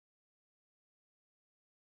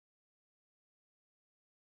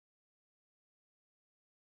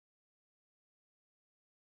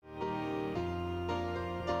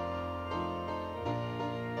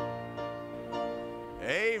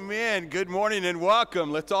Amen. Good morning and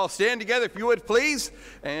welcome. Let's all stand together if you would, please.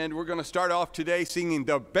 And we're going to start off today singing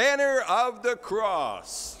The Banner of the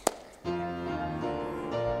Cross.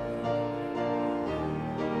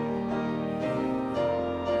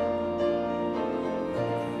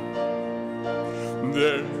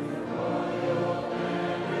 There.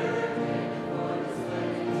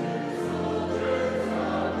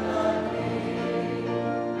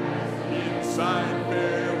 Inside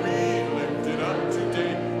where we lifted up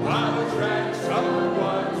today, while the tracks of the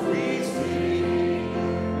ones we see,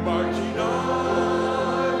 marching on,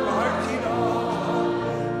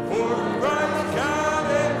 for Christ count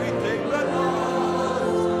everything but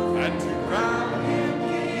loss, and to crown him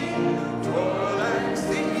King, toil and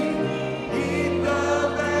see, neath the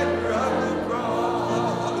banner of the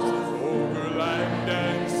cross, over land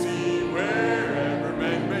and sea, wherever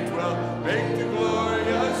men may dwell, make the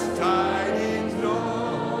glorious tidings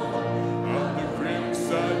known of the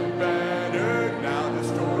crimson banner. Now the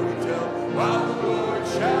story tell, while the Lord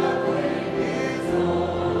shall claim his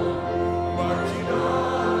own, marching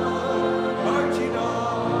on,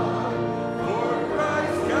 for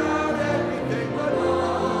Christ count everything but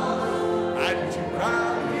loss, and to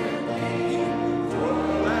crown him King,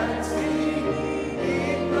 toil and see,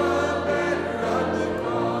 neath the banner of the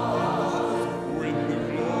cross. When the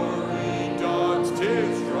glory dawns,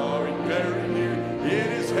 'tis drawing very near, it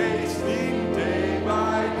is hastening day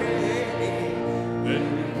by day. Then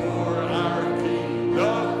before our King the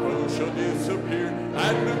foe shall disappear,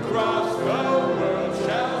 and across the world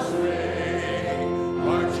shall sway,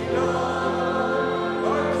 marching on,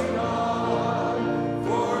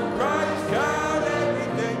 for Christ count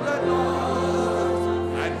everything but loss,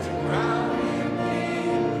 and to crown him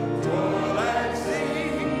King, toil and see,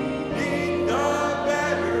 neath the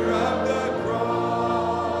banner of the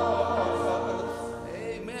cross.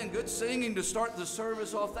 Amen. Good singing to start the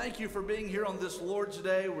service off. Thank you for being here on this Lord's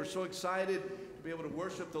Day. We're so excited to be able to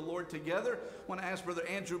worship the Lord together. I want to ask Brother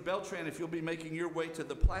Andrew Beltran if you'll be making your way to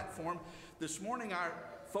the platform. This morning, our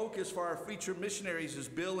focus for our featured missionaries is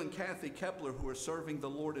Bill and Kathy Kepler, who are serving the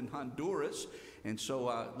Lord in Honduras. And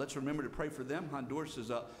so let's remember to pray for them. Honduras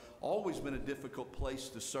has always been a difficult place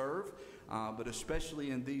to serve, but especially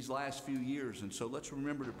in these last few years. And so let's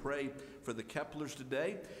remember to pray for the Keplers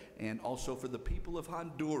today, and also for the people of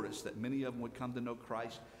Honduras, that many of them would come to know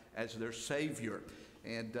Christ as their Savior.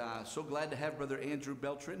 And so glad to have Brother Andrew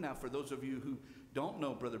Beltran. Now, for those of you who don't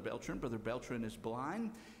know Brother Beltran is blind,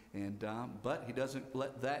 and but he doesn't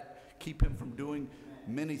let that keep him from doing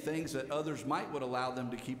many things that others would allow them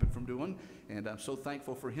to keep it from doing. And I'm so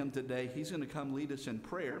thankful for him today. He's going to come lead us in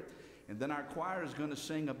prayer, and then our choir is going to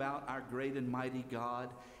sing about our great and mighty God.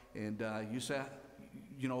 And you say,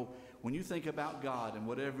 you know, when you think about God and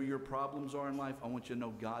whatever your problems are in life, I want you to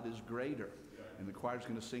know God is greater. And the choir is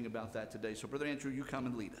going to sing about that today. So, Brother Andrew, you come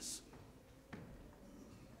and lead us.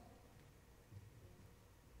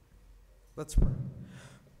 Let's pray.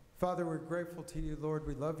 Father, we're grateful to you, Lord.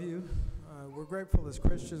 We love you. We're grateful as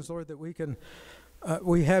Christians, Lord, that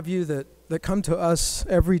we have you that come to us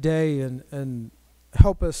every day and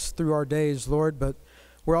help us through our days, Lord. But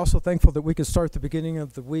we're also thankful that we can start the beginning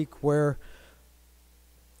of the week where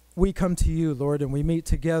we come to you, Lord, and we meet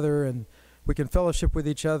together, and we can fellowship with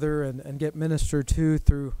each other and get ministered to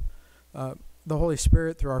through the Holy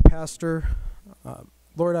Spirit, through our pastor.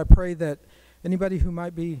 Lord, I pray that anybody who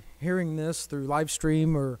might be hearing this through live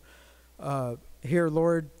stream or here,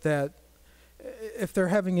 Lord, that if they're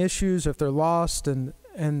having issues, if they're lost and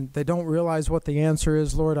they don't realize what the answer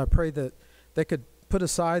is, Lord, I pray that they could put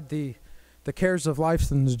aside the cares of life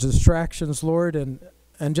and the distractions, Lord, and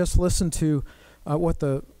just listen to what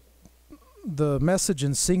the message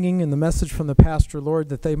and singing and the message from the pastor, Lord,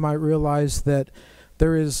 that they might realize that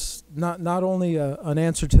there is not only an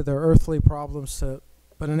answer to their earthly problems,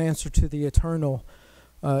 but an answer to the eternal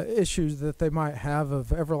issues that they might have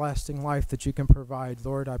of everlasting life that you can provide.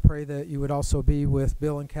 Lord, I pray that you would also be with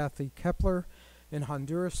Bill and Kathy Kepler in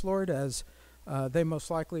Honduras, Lord, as they most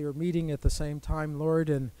likely are meeting at the same time, Lord,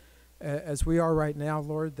 and as we are right now,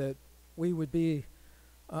 Lord, that we would be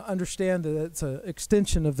understand that it's an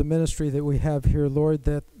extension of the ministry that we have here, Lord,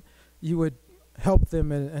 that you would help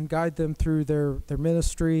them and guide them through their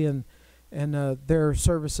ministry and their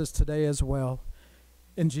services today as well.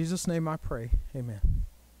 In Jesus' name I pray, amen.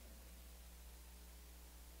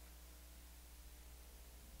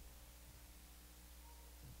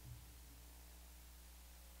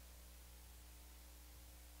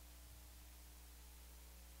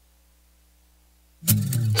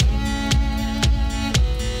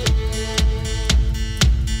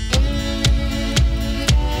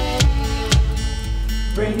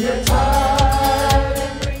 Bring your tithe.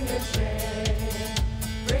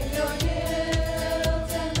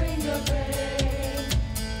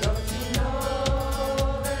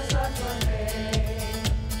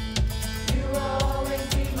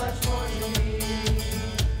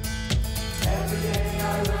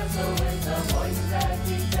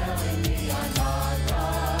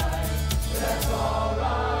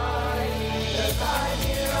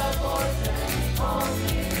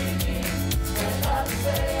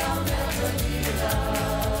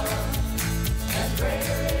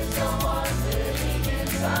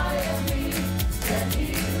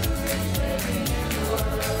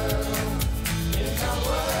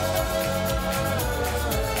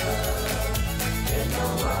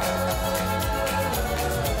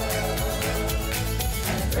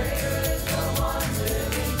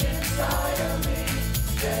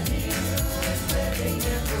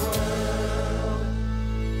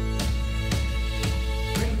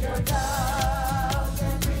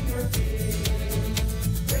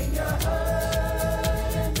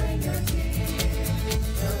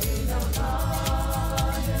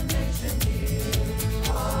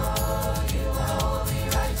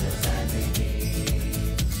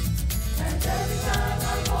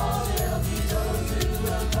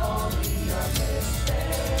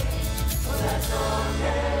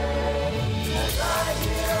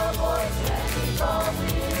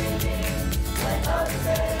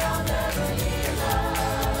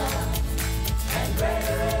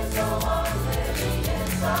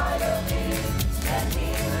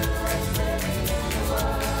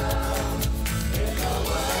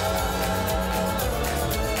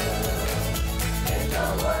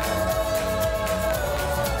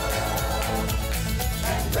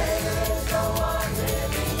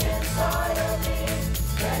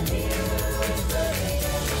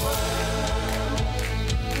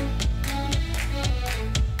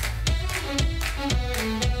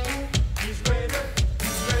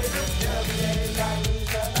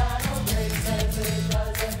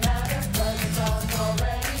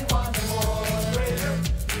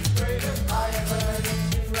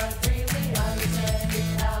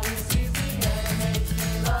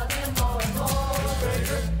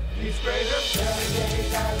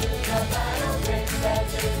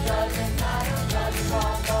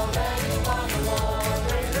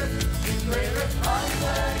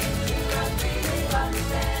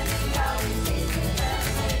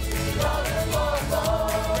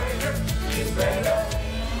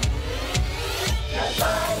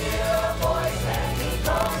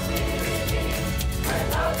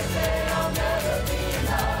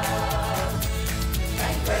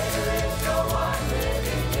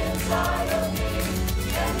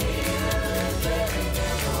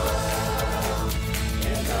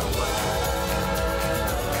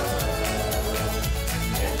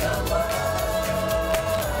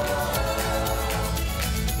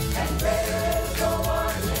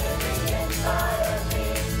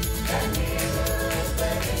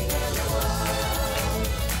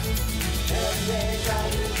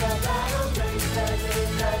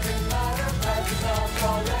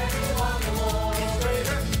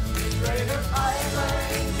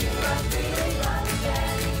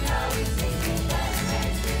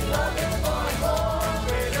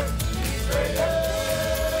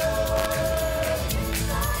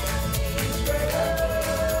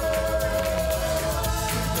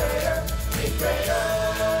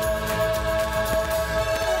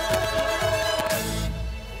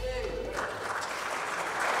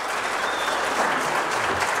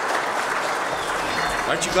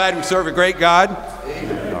 Aren't you glad we serve a great God?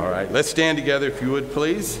 Amen. All right, let's stand together if you would,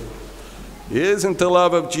 please. Isn't the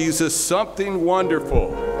love of Jesus something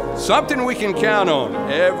wonderful? Something we can count on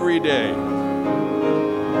every day.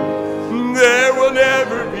 There will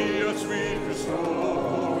never be a sweeter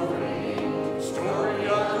story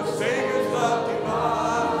of the Savior's love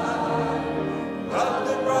divine, love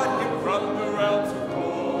that brought him from the realms of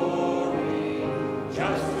glory,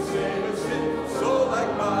 just to save a sinful soul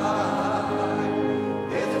like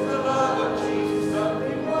mine. Isn't the love of Jesus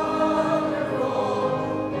something wonderful,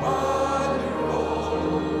 wonderful,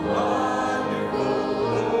 wonderful?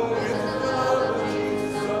 Oh, isn't the love of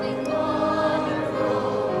Jesus something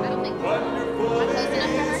wonderful, wonderful it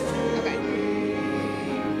is to me.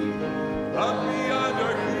 Love beyond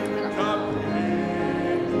our human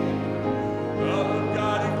comprehension, love of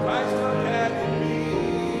God in Christ our had in me.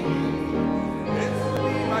 It's to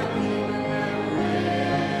me my kingdom never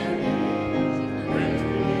ending. Brings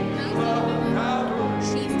me love and power.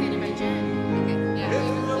 She's standing by Jen. Okay, yeah.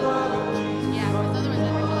 Isn't the love of Jesus Yeah, because otherwise I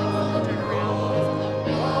have to like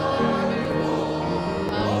fully turn around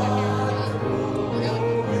because of the way you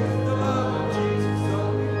Isn't the love of Jesus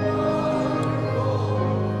something wonderful,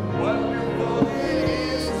 wonderful it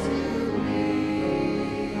is to me.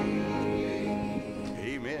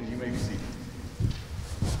 Amen. You may be seated.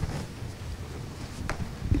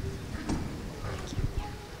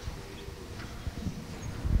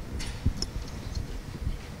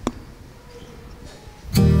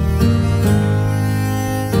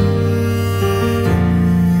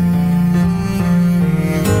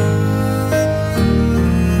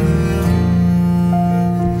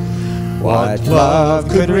 What love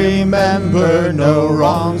could remember no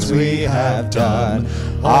wrongs we have done?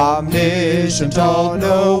 Omniscient,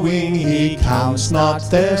 all-knowing, he counts not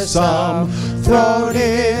their sum. Thrown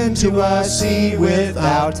into a sea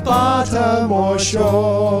without bottom or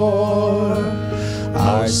shore.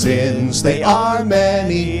 Our sins, they are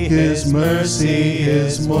many, his mercy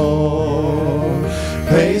is more.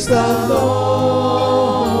 Praise the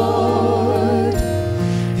Lord,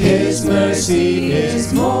 his mercy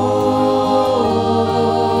is more.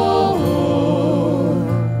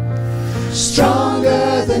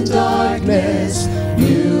 Stronger than darkness,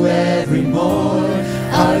 new every morn.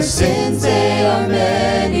 Our sins, they are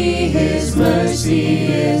many, his mercy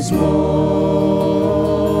is more.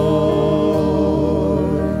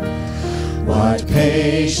 What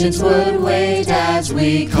patience would wait as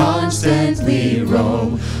we constantly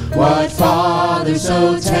roam? What Father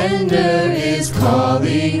so tender is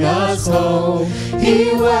calling us home?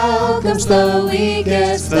 He welcomes the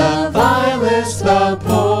weakest, the vilest, the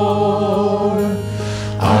poor.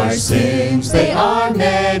 Our sins, they are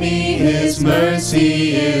many, his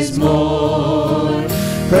mercy is more.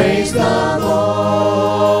 Praise the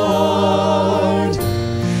Lord,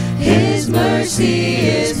 his mercy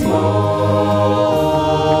is more.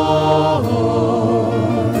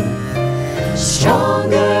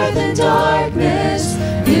 Stronger than darkness,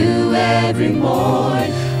 new every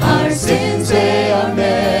morn. Our sins, they are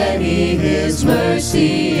many, his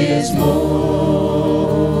mercy is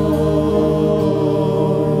more.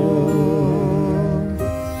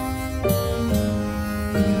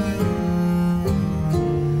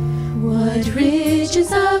 What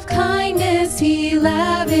riches of kindness he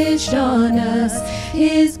lavished on us.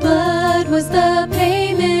 His blood was the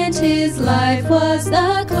payment, life was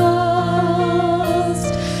the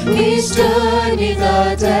cost. He stood 'neath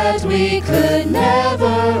a debt we could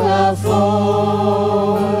never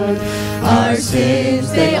afford. Our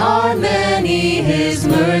sins, they are many, His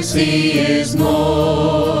mercy is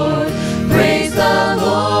more. Praise the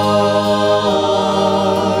Lord.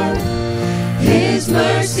 His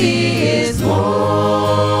mercy is more.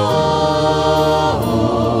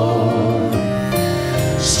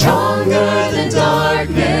 Stronger than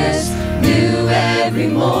darkness, new every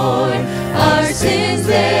morn. Our sins,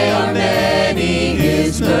 they are many,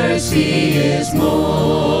 His mercy is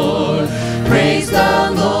more. Praise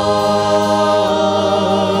the Lord.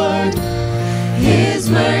 His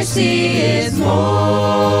mercy is more.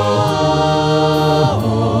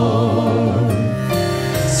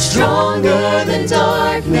 Stronger than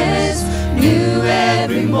darkness, new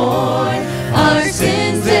every morn. Our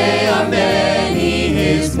sins, they are many,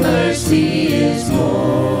 His mercy is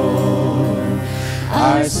more.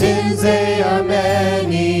 Our sins, they are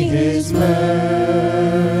many, His mercy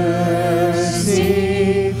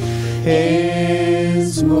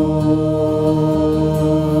is more.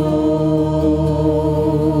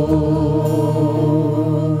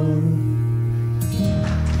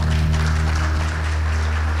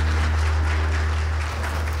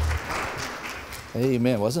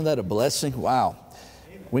 Amen. Wasn't that a blessing? Wow.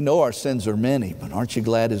 We know our sins are many, but aren't you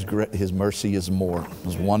glad His mercy is more? It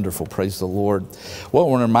was wonderful. Praise the Lord. Well, I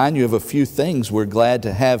want to remind you of a few things. We're glad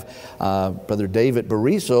to have Brother David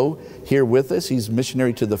Bariso here with us. He's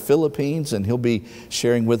missionary to the Philippines, and he'll be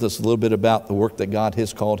sharing with us a little bit about the work that God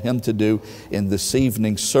has called him to do in this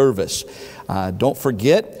evening's service. Don't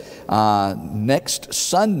forget, next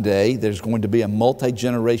Sunday, there's going to be a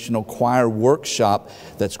multi-generational choir workshop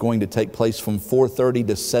that's going to take place from 4:30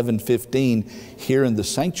 to 7:15 here in the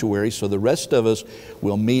sanctuary. So the rest of us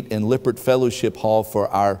will meet in Lippert Fellowship Hall for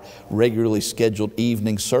our regularly scheduled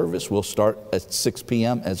evening service. We'll start at 6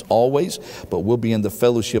 p.m. as always, but we'll be in the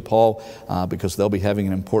fellowship hall because they'll be having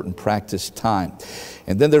an important practice time.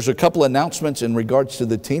 And then there's a couple announcements in regards to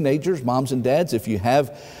the teenagers. Moms and dads, if you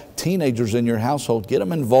have teenagers in your household, get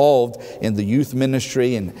them involved in the youth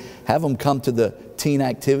ministry and have them come to the teen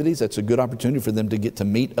activities. That's a good opportunity for them to get to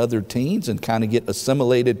meet other teens and kind of get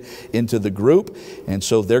assimilated into the group. And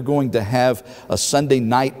so they're going to have a Sunday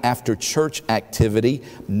night after church activity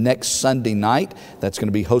next Sunday night. That's going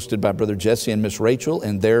to be hosted by Brother Jesse and Miss Rachel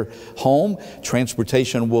in their home.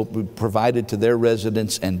 Transportation will be provided to their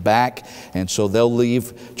residence and back. And so they'll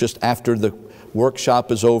leave just after the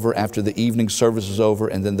workshop is over, after the evening service is over,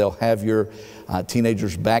 and then they'll have your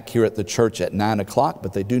teenagers back here at the church at 9 o'clock,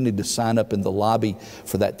 but they do need to sign up in the lobby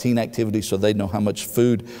for that teen activity so they know how much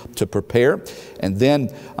food to prepare. And then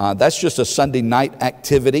that's just a Sunday night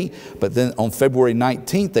activity, but then on February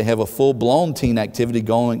 19th, they have a full-blown teen activity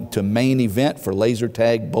going to main event for laser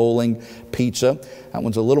tag, bowling, pizza. That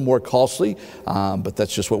one's a little more costly, but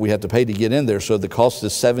that's just what we have to pay to get in there. So the cost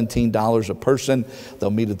is $17 a person.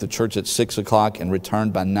 They'll meet at the church at 6 o'clock and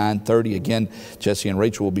return by 9:30. Again, Jesse and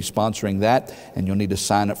Rachel will be sponsoring that, and you'll need to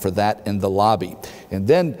sign up for that in the lobby. And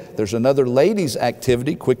then there's another ladies'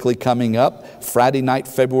 activity quickly coming up. Friday night,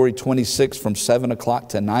 February 26th from 7 o'clock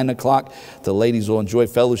to 9 o'clock. The ladies will enjoy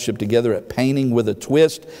fellowship together at Painting with a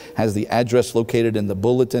Twist. Has the address located in the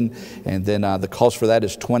bulletin. And then the cost for that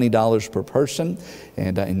is $20 per person.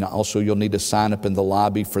 And also you'll need to sign up in the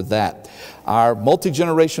lobby for that. Our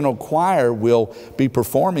multi-generational choir will be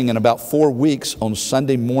performing in about 4 weeks on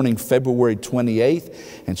Sunday morning, February 28th.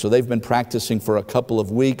 And so they've been practicing for a couple of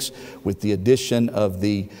weeks with the addition of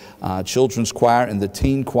the children's choir and the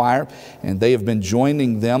teen choir. And they have been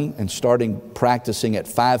joining them and starting practicing at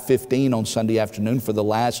 5:15 on Sunday afternoon for the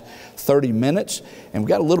last 30 minutes. And we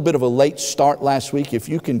got a little bit of a late start last week. If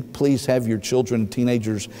you can please have your children and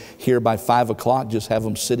teenagers here by 5 o'clock, just have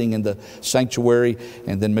them sitting in the sanctuary,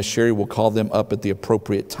 and then Miss Sherry will call them up at the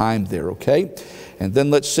appropriate time there, okay? And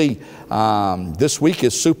then let's see, this week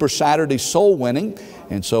is Super Saturday Soul Winning.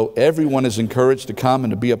 And so everyone is encouraged to come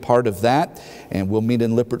and to be a part of that. And we'll meet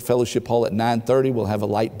in Lippert Fellowship Hall at 9:30. We'll have a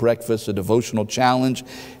light breakfast, a devotional challenge.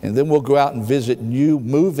 And then we'll go out and visit new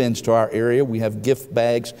move-ins to our area. We have gift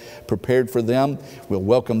bags prepared for them. We'll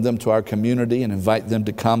welcome them to our community and invite them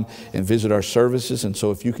to come and visit our services. And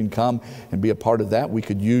so if you can come and be a part of that, we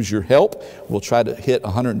could use your help. We'll try to hit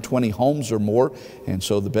 120 homes or more. And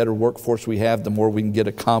so the better workforce we have, the more we can get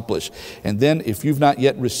accomplished. And then if you've not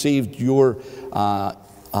yet received your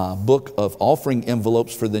book of offering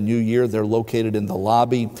envelopes for the new year, they're located in the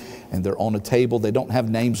lobby. and they're on a table. They don't have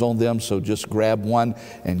names on them, so just grab one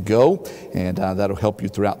and go, and that'll help you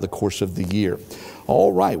throughout the course of the year.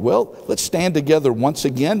 All right, well, let's stand together once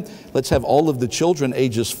again. Let's have all of the children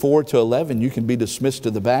ages 4 to 11. You can be dismissed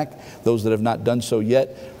to the back, those that have not done so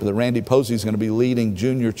yet. Brother Randy Posey is going to be leading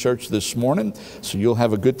junior church this morning, so you'll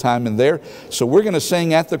have a good time in there. So we're going to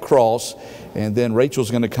sing At the Cross, and then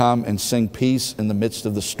Rachel's going to come and sing Peace in the Midst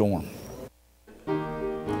of the Storm.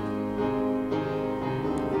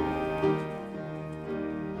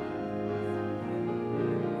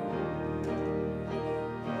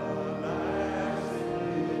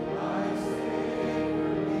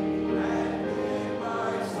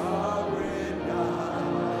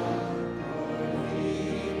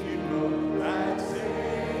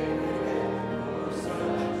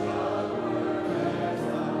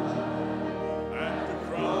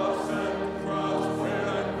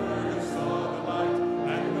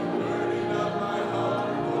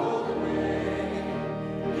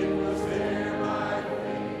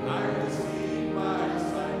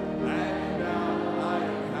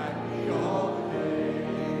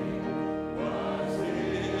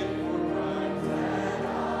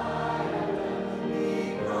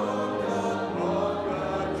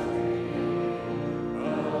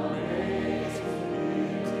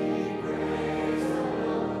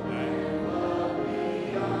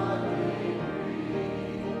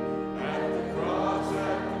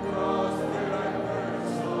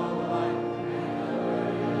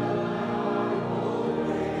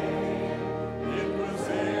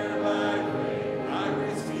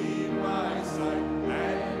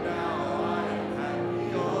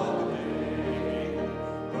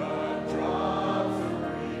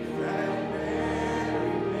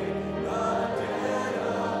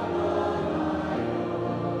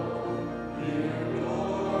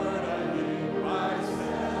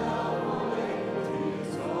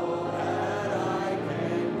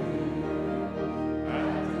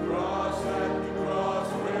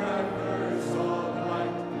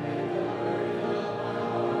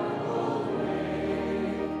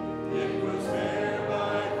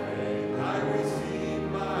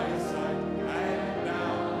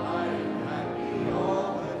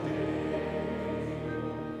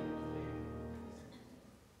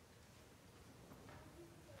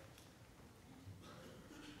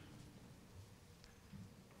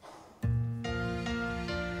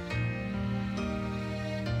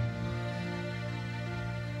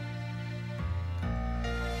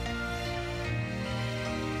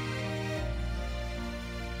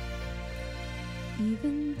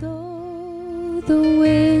 Even though the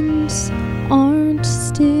winds aren't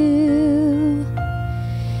still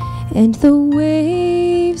and the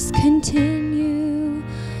waves continue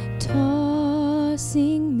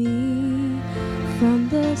tossing me from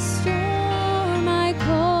the storm, I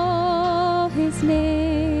call his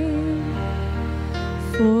name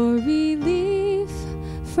for relief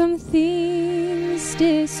from things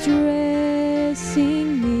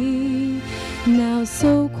distressing me. Now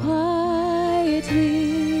so quietly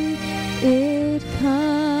it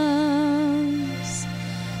comes,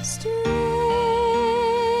 strength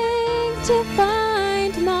to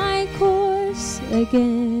find my course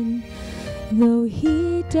again, though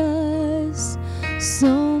he does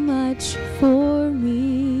so much for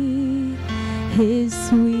me. His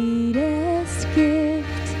sweetest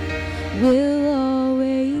gift will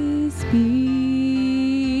always be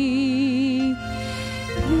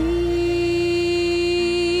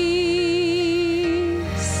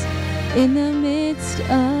peace in the midst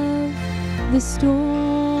of the storm.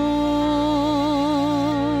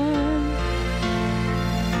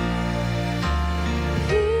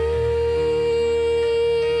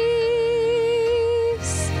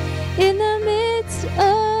 Peace in the midst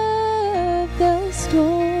of the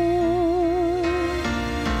storm.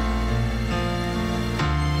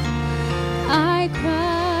 I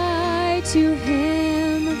cry to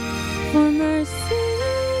him for mercy.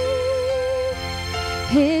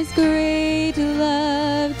 His great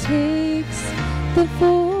love takes the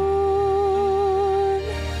form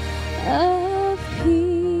of peace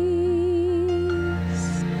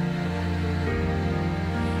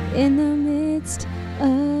in the midst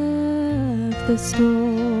of the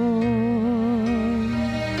storm.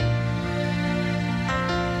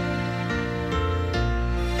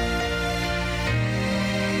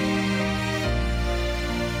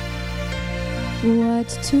 What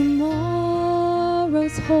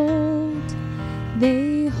tomorrows hold,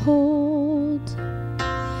 they hold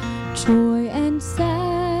joy and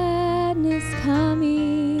sadness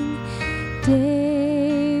coming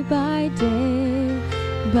day by day,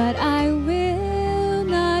 but I will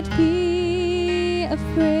not be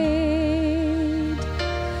afraid.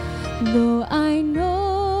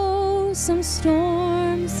 some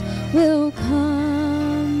storms will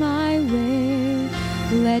come my way.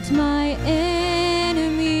 Let my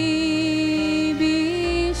enemy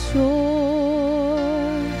be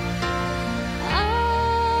sure. I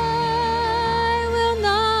will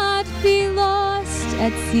not be lost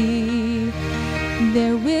at sea.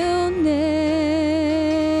 There will never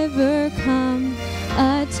come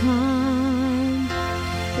a time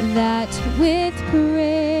that with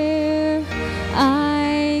prayer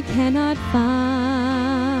I cannot find.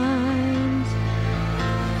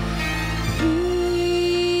 Peace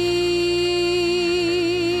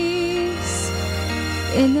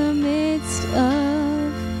in the midst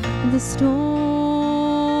of the storm.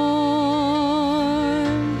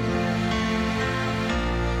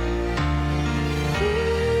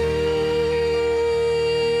 Peace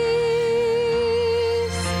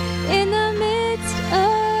in the midst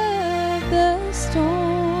of the storm.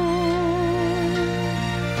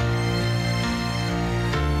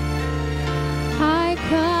 I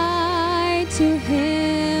cry to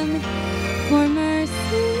him for mercy.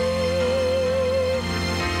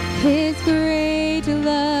 His great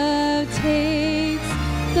love takes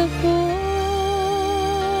the form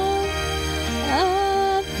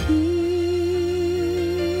of peace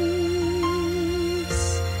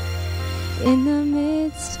in the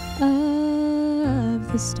midst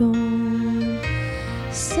of the storm.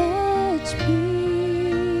 Such peace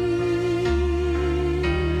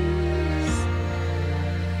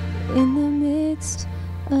in the midst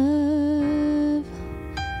of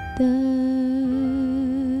the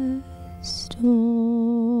storm.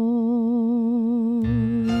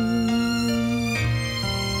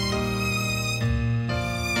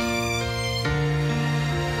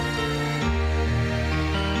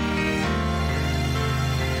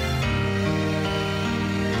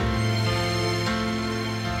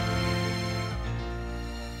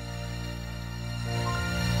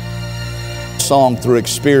 Song through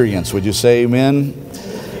experience. Would you say amen?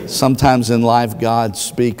 Sometimes in life God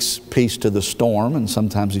speaks peace to the storm, and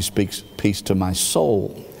sometimes he speaks peace to my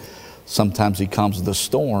soul. Sometimes he calms the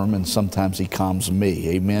storm, and sometimes he calms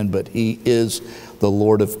me. Amen. But he is the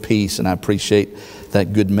Lord of peace, and I appreciate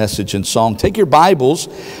that good message and song. Take your Bibles,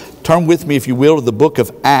 turn with me if you will to the book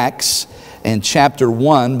of Acts and chapter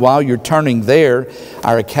 1. While you're turning there,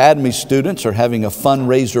 our Academy students are having a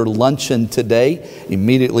fundraiser luncheon today,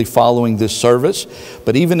 immediately following this service.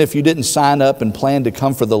 But even if you didn't sign up and plan to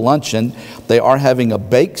come for the luncheon, they are having a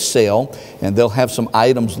bake sale, and they'll have some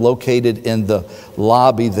items located in the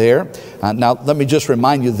lobby there. Now, let me just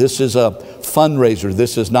remind you, this is a fundraiser.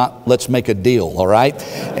 This is not, let's make a deal, all right?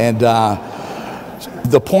 And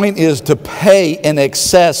the point is to pay in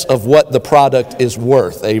excess of what the product is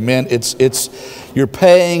worth. Amen. You're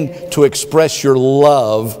paying to express your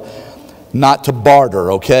love, not to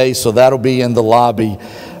barter, okay? So that'll be in the lobby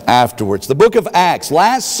afterwards. The book of Acts.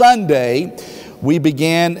 Last Sunday, we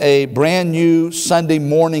began a brand new Sunday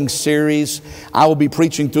morning series. I will be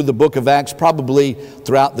preaching through the book of Acts probably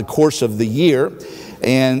throughout the course of the year.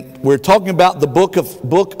 And we're talking about the book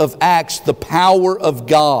of Acts, the power of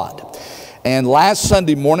God. And last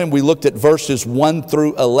Sunday morning, we looked at verses 1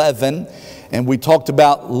 through 11, and we talked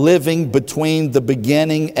about living between the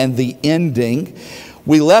beginning and the ending.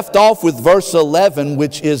 We left off with verse 11,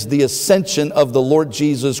 which is the ascension of the Lord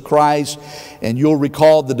Jesus Christ. And you'll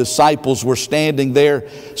recall the disciples were standing there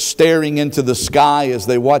staring into the sky as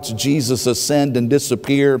they watched Jesus ascend and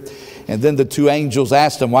disappear. And then the two angels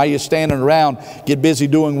asked him, why are you standing around? Get busy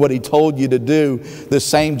doing what he told you to do. The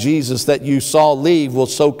same Jesus that you saw leave will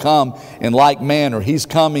so come in like manner. He's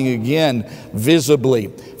coming again visibly,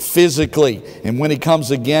 physically. And when he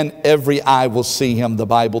comes again, every eye will see him, the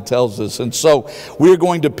Bible tells us. And so we're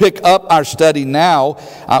going to pick up our study now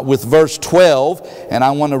with verse 12. And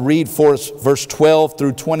I want to read for us verse 12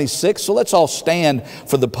 through 26. So let's all stand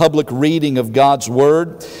for the public reading of God's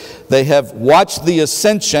Word. They have watched the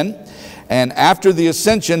ascension. And after the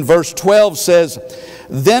ascension, verse 12 says,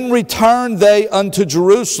 Then returned they unto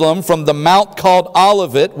Jerusalem from the mount called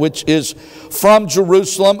Olivet, which is from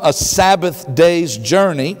Jerusalem a Sabbath day's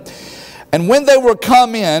journey. And when they were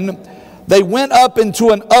come in, they went up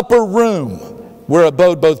into an upper room, where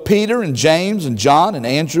abode both Peter and James and John and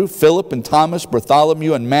Andrew, Philip and Thomas,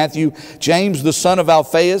 Bartholomew and Matthew, James the son of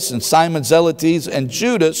Alphaeus and Simon Zelotes, and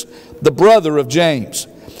Judas, the brother of James.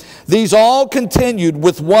 These all continued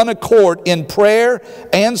with one accord in prayer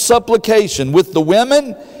and supplication with the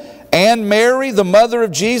women and Mary, the mother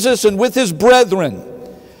of Jesus, and with his brethren.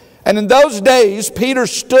 And in those days, Peter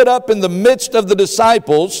stood up in the midst of the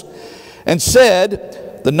disciples and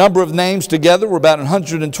said, the number of names together were about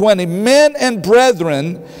 120, Men and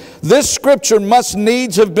brethren, This scripture must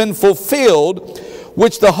needs have been fulfilled,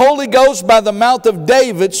 which the Holy Ghost by the mouth of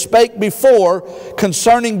David spake before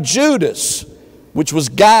concerning Judas, which was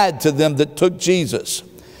guide to them that took Jesus.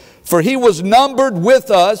 For he was numbered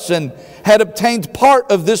with us and had obtained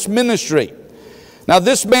part of this ministry. Now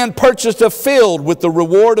this man purchased a field with the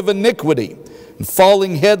reward of iniquity, and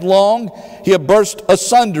falling headlong, he had burst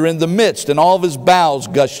asunder in the midst, and all of his bowels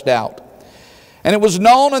gushed out. And it was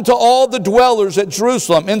known unto all the dwellers at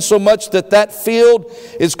Jerusalem, insomuch that that field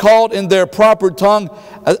is called in their proper tongue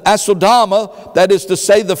Asodama, that is to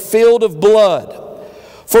say, the field of blood.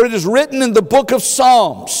 For it is written in the book of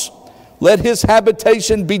Psalms, let his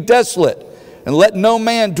habitation be desolate, and let no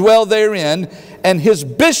man dwell therein, and his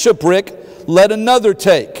bishopric let another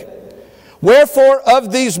take. Wherefore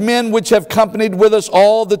of these men which have companied with us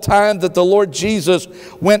all the time that the Lord Jesus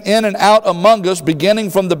went in and out among us, beginning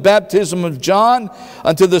from the baptism of John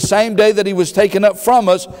unto the same day that he was taken up from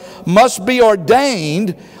us, must be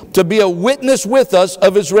ordained to be a witness with us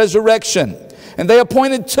of his resurrection. And they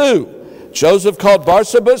appointed two, Joseph called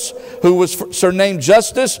Barsabas, who was surnamed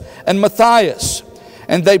Justus, and Matthias.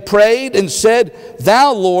 And they prayed and said,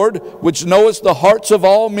 Thou, Lord, which knowest the hearts of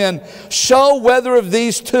all men, show whether of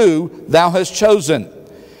these two thou hast chosen,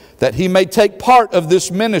 that he may take part of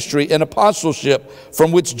this ministry and apostleship,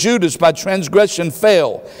 from which Judas by transgression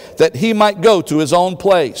fell, that he might go to his own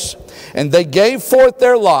place. And they gave forth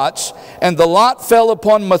their lots, and the lot fell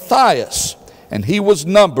upon Matthias, and he was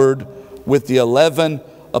numbered with the 11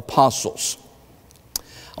 apostles.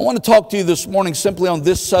 I want to talk to you this morning simply on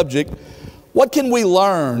this subject. What can we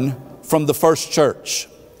learn from the first church?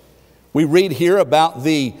 We read here about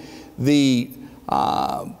the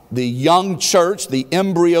young church, the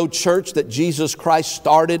embryo church that Jesus Christ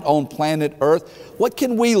started on planet Earth. What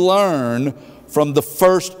can we learn from the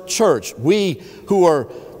first church? We who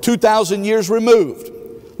are 2,000 years removed,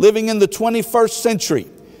 living in the 21st century,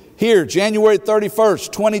 here, January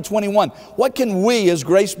 31st, 2021. What can we as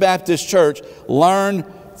Grace Baptist Church learn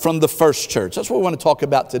from the first church? That's what we want to talk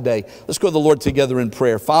about today. Let's go to the Lord together in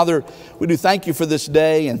prayer. Father, we do thank you for this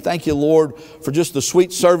day, and thank you, Lord, for just the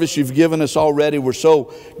sweet service you've given us already. We're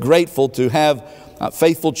so grateful to have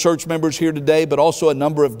faithful church members here today, but also a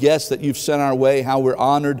number of guests that you've sent our way. How we're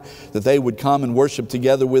honored that they would come and worship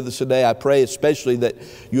together with us today. I pray especially that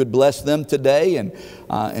you would bless them today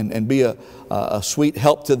and be a sweet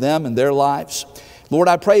help to them in their lives. Lord,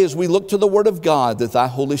 I pray as we look to the Word of God that thy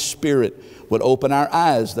Holy Spirit would open our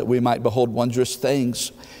eyes that we might behold wondrous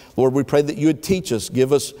things. Lord, we pray that you would teach us,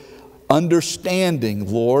 give us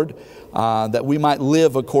understanding, Lord, that we might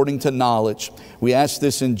live according to knowledge. We ask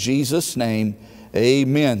this in Jesus' name.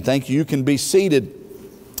 Amen. Thank you. You can be seated.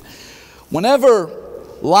 Whenever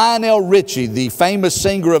Lionel Richie, the famous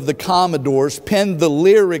singer of the Commodores, penned the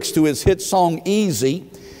lyrics to his hit song Easy,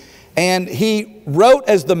 and he wrote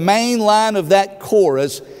as the main line of that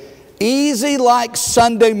chorus, easy like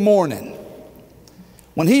Sunday morning.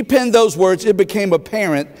 When he penned those words, it became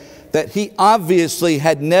apparent that he obviously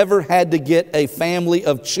had never had to get a family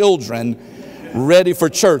of children ready for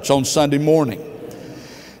church on Sunday morning.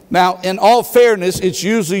 Now, in all fairness, it's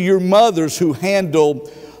usually your mothers who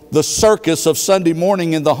handle the circus of Sunday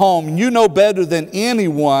morning in the home. You know better than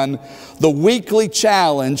anyone the weekly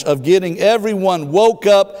challenge of getting everyone woke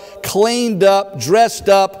up, cleaned up, dressed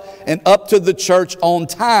up, and up to the church on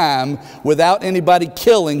time without anybody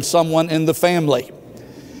killing someone in the family.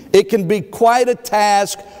 It can be quite a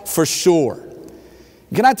task for sure.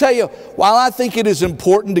 Can I tell you, while I think it is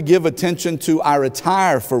important to give attention to our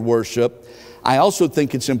attire for worship, I also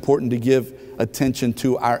think it's important to give attention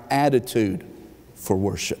to our attitude for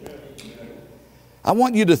worship. I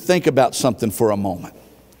want you to think about something for a moment.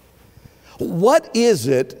 What is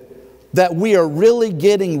it that we are really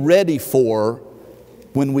getting ready for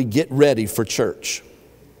when we get ready for church?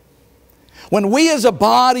 When we as a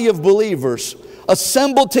body of believers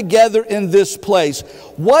assemble together in this place,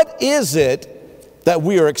 what is it that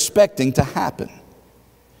we are expecting to happen?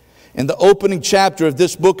 In the opening chapter of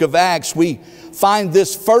this book of Acts, we find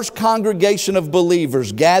this first congregation of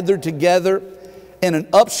believers gathered together in an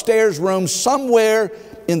upstairs room somewhere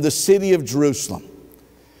in the city of Jerusalem.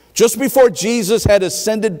 Just before Jesus had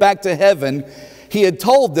ascended back to heaven, he had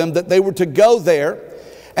told them that they were to go there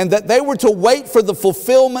and that they were to wait for the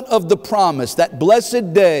fulfillment of the promise, that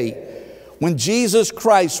blessed day when Jesus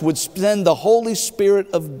Christ would send the Holy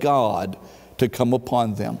Spirit of God to come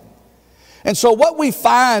upon them. And so what we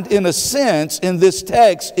find in a sense in this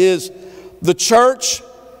text is the church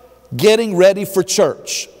getting ready for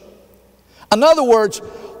church. In other words,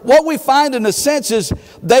 what we find in a sense is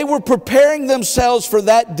they were preparing themselves for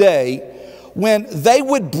that day when they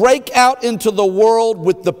would break out into the world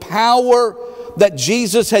with the power that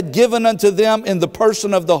Jesus had given unto them in the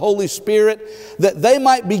person of the Holy Spirit, that they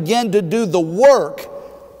might begin to do the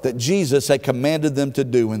work that Jesus had commanded them to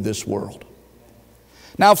do in this world.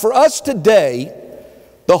 Now, for us today,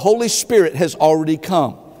 the Holy Spirit has already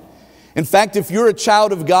come. In fact, if you're a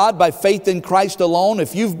child of God by faith in Christ alone,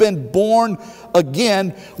 if you've been born again,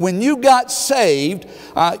 when you got saved,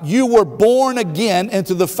 you were born again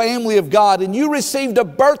into the family of God, and you received a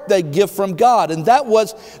birthday gift from God, and that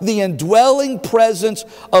was the indwelling presence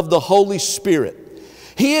of the Holy Spirit.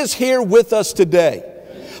 He is here with us today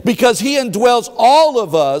because He indwells all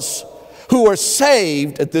of us who are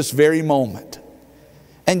saved at this very moment.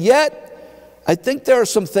 And yet, I think there are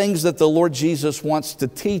some things that the Lord Jesus wants to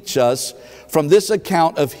teach us from this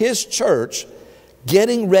account of His church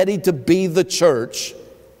getting ready to be the church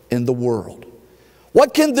in the world.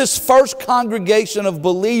 What can this first congregation of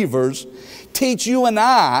believers teach you and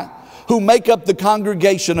I who make up the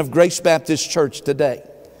congregation of Grace Baptist Church today?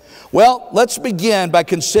 Well, let's begin by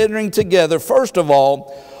considering together, first of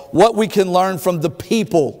all, what we can learn from the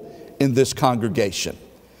people in this congregation.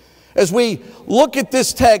 As we look at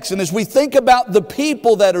this text and as we think about the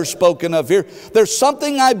people that are spoken of here, there's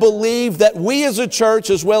something I believe that we as a church,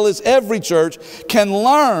 as well as every church, can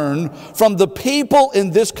learn from the people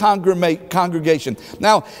in this congregation.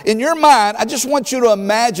 Now, in your mind, I just want you to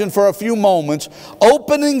imagine for a few moments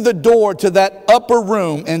opening the door to that upper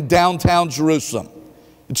room in downtown Jerusalem.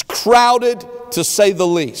 It's crowded, to say the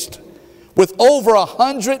least, with over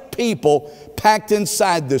 100 people packed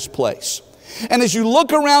inside this place. And as you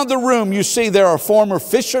look around the room, you see there are former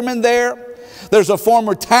fishermen there. There's a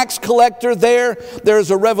former tax collector there.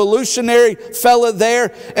 There's a revolutionary fella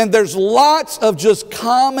there. And there's lots of just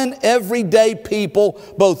common everyday people,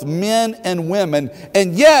 both men and women.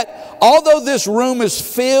 And yet, although this room is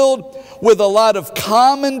filled with a lot of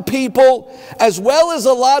common people, as well as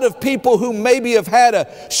a lot of people who maybe have had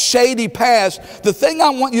a shady past, the thing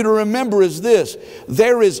I want you to remember is this: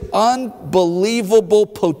 there is unbelievable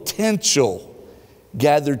potential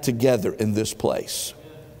gathered together in this place.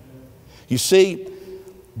 You see,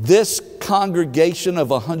 this congregation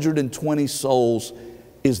of 120 souls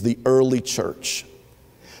is the early church.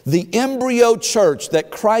 The embryo church that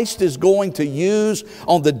Christ is going to use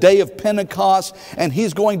on the day of Pentecost, and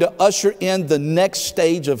He's going to usher in the next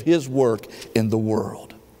stage of His work in the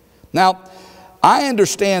world. Now, I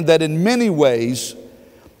understand that in many ways,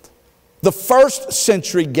 the first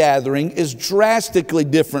century gathering is drastically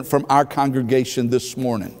different from our congregation this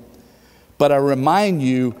morning. But I remind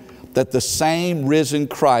you that the same risen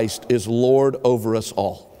Christ is Lord over us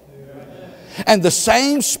all. And the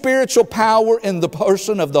same spiritual power in the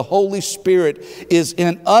person of the Holy Spirit is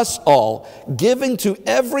in us all, giving to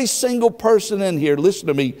every single person in here, listen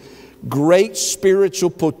to me, great spiritual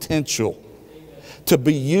potential to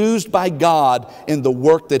be used by God in the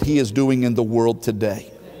work that He is doing in the world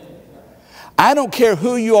today. I don't care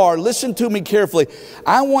who you are. Listen to me carefully.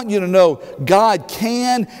 I want you to know God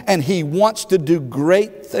can and He wants to do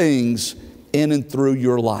great things in and through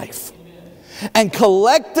your life. And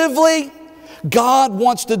collectively, God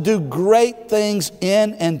wants to do great things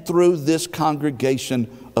in and through this congregation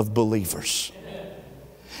of believers.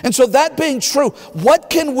 And so that being true,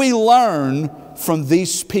 what can we learn from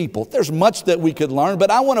these people? There's much that we could learn,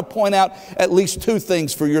 but I want to point out at least two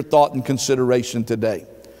things for your thought and consideration today.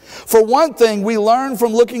 For one thing, we learn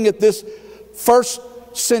from looking at this first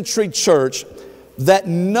century church that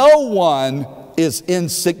no one is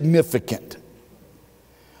insignificant.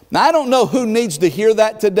 Now, I don't know who needs to hear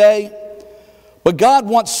that today, but God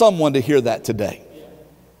wants someone to hear that today.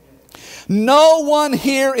 No one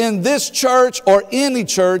here in this church or any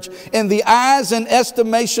church, in the eyes and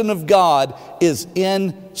estimation of God, is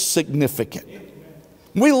insignificant.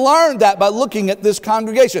 We learned that by looking at this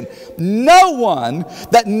congregation. No one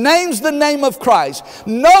that names the name of Christ,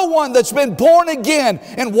 no one that's been born again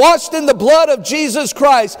and washed in the blood of Jesus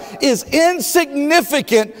Christ is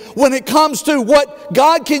insignificant when it comes to what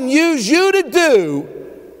God can use you to do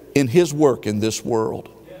in His work in this world.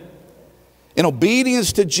 In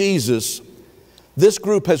obedience to Jesus, this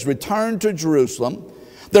group has returned to Jerusalem.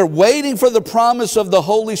 They're waiting for the promise of the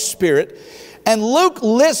Holy Spirit. And Luke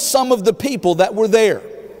lists some of the people that were there,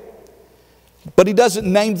 but he doesn't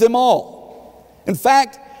name them all. In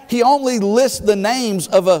fact, he only lists the names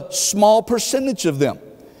of a small percentage of them.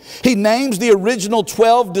 He names the original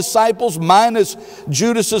 12 disciples minus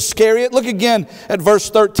Judas Iscariot. Look again at verse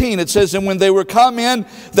 13. It says, and when they were come in,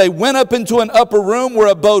 they went up into an upper room where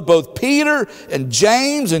abode both Peter and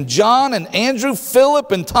James and John and Andrew,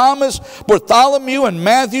 Philip and Thomas, Bartholomew and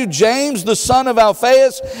Matthew, James the son of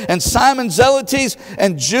Alphaeus, and Simon Zelotes,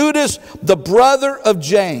 and Judas the brother of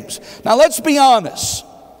James. Now let's be honest.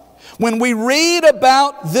 When we read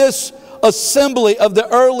about this assembly of the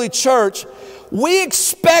early church, we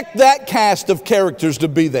expect that cast of characters to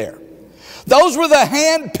be there. Those were the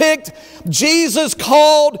hand-picked,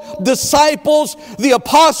 Jesus-called disciples, the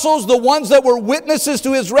apostles, the ones that were witnesses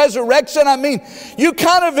to His resurrection. I mean, you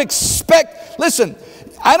kind of expect, listen,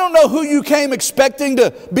 I don't know who you came expecting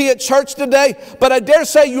to be at church today, but I dare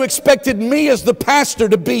say you expected me as the pastor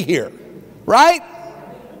to be here, right?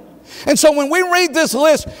 And so when we read this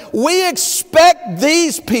list, we expect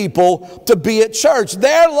these people to be at church.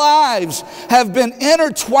 Their lives have been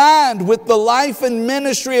intertwined with the life and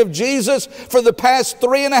ministry of Jesus for the past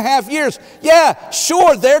 3.5 years. Yeah,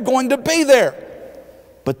 sure, they're going to be there.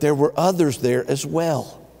 But there were others there as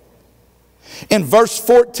well. In verse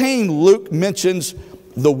 14, Luke mentions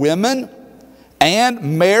the women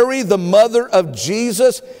and Mary, the mother of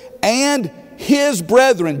Jesus, and His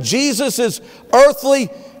brethren. Jesus' earthly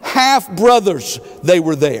half-brothers, they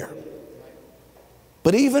were there.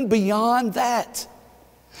 But even beyond that,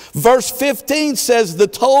 verse 15 says the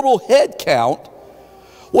total head count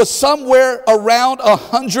was somewhere around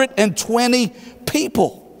 120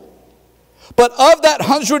 people. But of that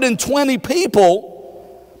 120 people,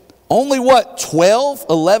 only what, 12,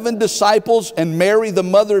 11 disciples and Mary, the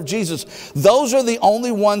mother of Jesus. Those are the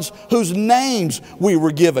only ones whose names we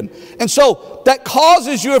were given. And so that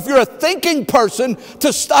causes you, if you're a thinking person,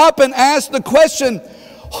 to stop and ask the question,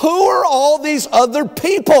 who are all these other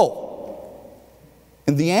people?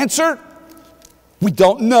 And the answer, we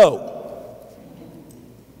don't know.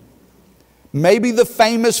 Maybe the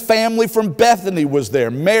famous family from Bethany was there,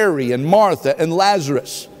 Mary and Martha and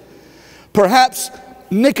Lazarus. Perhaps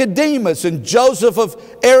Nicodemus and Joseph of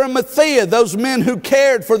Arimathea, those men who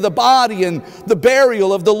cared for the body and the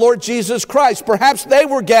burial of the Lord Jesus Christ. Perhaps they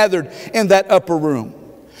were gathered in that upper room.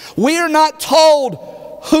 We are not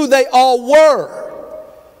told who they all were,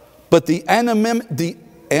 but the anonymity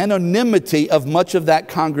of much of that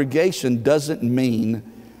congregation doesn't mean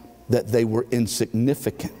that they were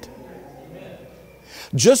insignificant.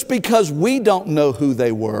 Just because we don't know who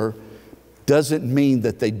they were doesn't mean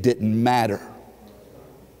that they didn't matter.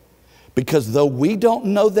 Because though we don't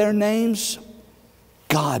know their names,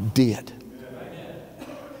 God did.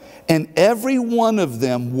 And every one of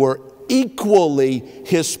them were equally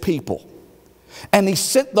His people. And He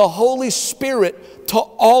sent the Holy Spirit to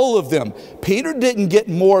all of them. Peter didn't get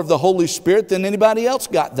more of the Holy Spirit than anybody else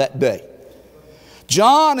got that day.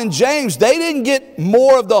 John and James, they didn't get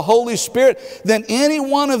more of the Holy Spirit than any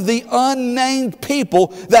one of the unnamed people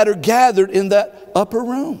that are gathered in that upper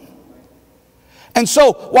room. And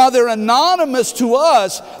so, while they're anonymous to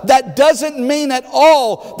us, that doesn't mean at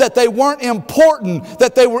all that they weren't important,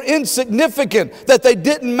 that they were insignificant, that they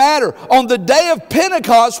didn't matter. On the day of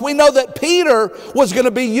Pentecost, we know that Peter was going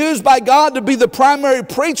to be used by God to be the primary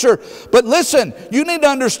preacher. But listen, you need to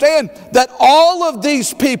understand that all of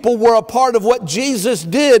these people were a part of what Jesus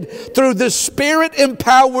did through the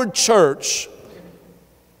Spirit-empowered church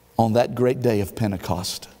on that great day of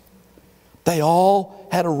Pentecost. They all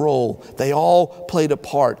had a role. They all played a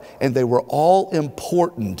part. And they were all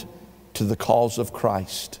important to the cause of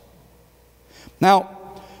Christ. Now,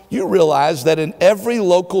 you realize that in every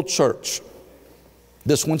local church,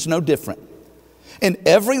 this one's no different. In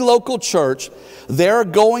every local church, there are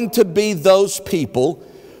going to be those people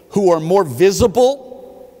who are more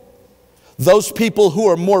visible, those people who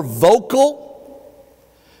are more vocal,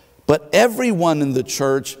 but everyone in the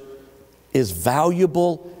church is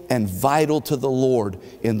valuable and vital to the Lord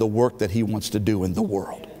in the work that He wants to do in the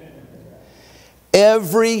world.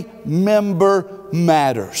 Every member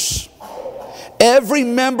matters. Every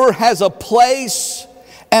member has a place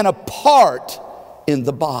and a part in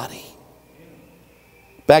the body.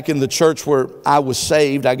 Back in the church where I was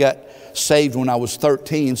saved, I got saved when I was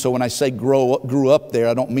 13. So when I say grew up there,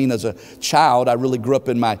 I don't mean as a child. I really grew up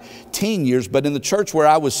in my teen years. But in the church where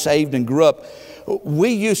I was saved and grew up,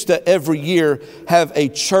 we used to every year have a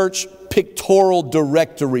church pictorial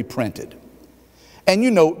directory printed. And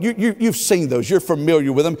you know, you've seen those. You're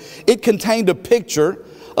familiar with them. It contained a picture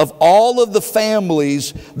of all of the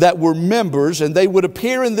families that were members, and they would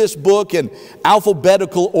appear in this book in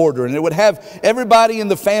alphabetical order. And it would have everybody in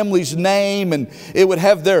the family's name, and it would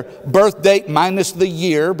have their birth date minus the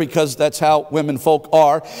year, because that's how women folk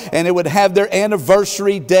are. And it would have their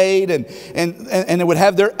anniversary date, and it would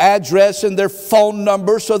have their address and their phone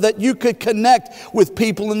number so that you could connect with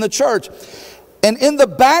people in the church. And in the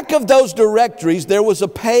back of those directories, there was a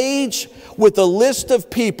page with a list of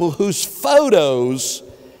people whose photos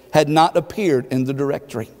had not appeared in the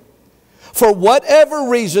directory. For whatever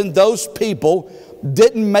reason, those people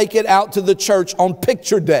didn't make it out to the church on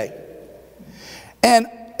picture day. And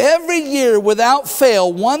every year, without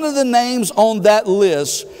fail, one of the names on that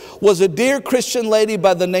list was a dear Christian lady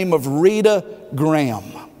by the name of Rita Graham.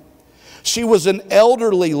 She was an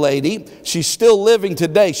elderly lady. She's still living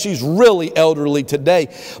today. She's really elderly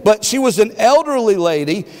today. But she was an elderly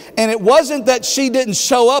lady, and it wasn't that she didn't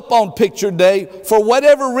show up on picture day. For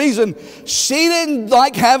whatever reason, she didn't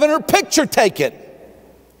like having her picture taken.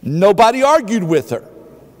 Nobody argued with her.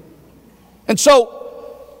 And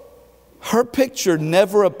so her picture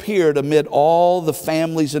never appeared amid all the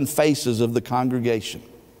families and faces of the congregation.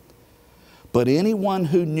 But anyone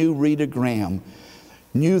who knew Rita Graham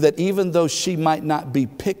knew that even though she might not be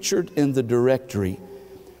pictured in the directory,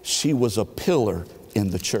 she was a pillar in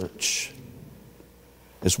the church.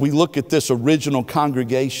 As we look at this original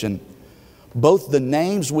congregation, both the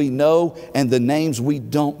names we know and the names we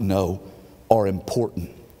don't know are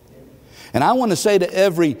important. And I want to say to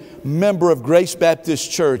every member of Grace Baptist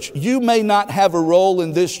Church, you may not have a role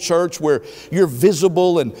in this church where you're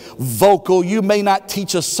visible and vocal. You may not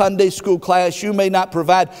teach a Sunday school class. You may not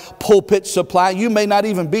provide pulpit supply. You may not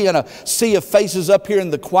even be in a sea of faces up here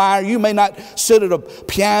in the choir. You may not sit at a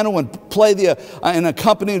piano and play and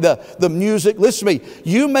accompany the music. Listen to me.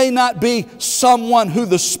 You may not be someone who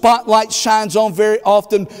the spotlight shines on very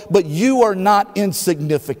often, but you are not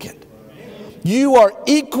insignificant. You are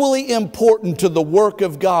equally important to the work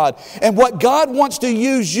of God. And what God wants to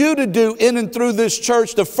use you to do in and through this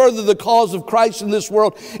church to further the cause of Christ in this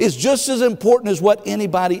world is just as important as what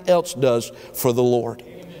anybody else does for the Lord.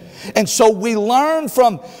 And so we learn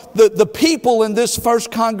from the people in this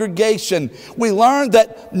first congregation, we learn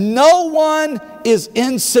that no one is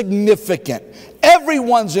insignificant.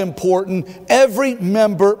 Everyone's important. Every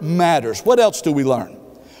member matters. What else do we learn?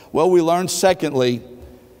 Well, we learn, secondly,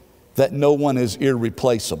 that no one is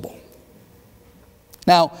irreplaceable.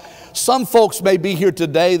 Now, some folks may be here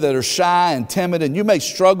today that are shy and timid, and you may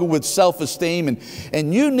struggle with self-esteem,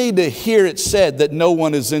 and you need to hear it said that no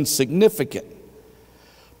one is insignificant.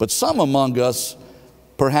 But some among us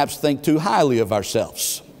perhaps think too highly of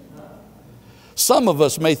ourselves. Some of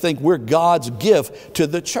us may think we're God's gift to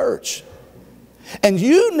the church. And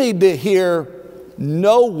you need to hear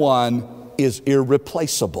no one is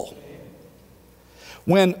irreplaceable.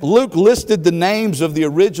 When Luke listed the names of the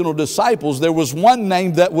original disciples, there was one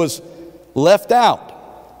name that was left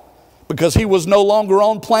out because he was no longer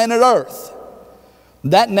on planet Earth.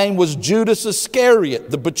 That name was Judas Iscariot,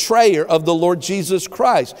 the betrayer of the Lord Jesus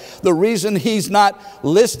Christ. The reason he's not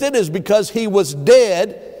listed is because he was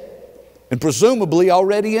dead and presumably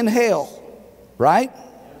already in hell, right?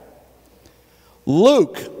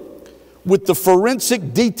 Luke, with the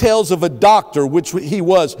forensic details of a doctor, which he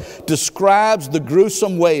was, describes the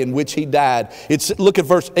gruesome way in which he died. Look at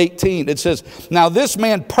verse 18. It says, "Now this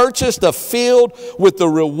man purchased a field with the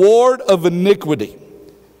reward of iniquity."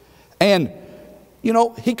 And, you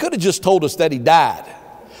know, he could have just told us that he died.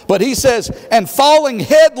 But he says, "And falling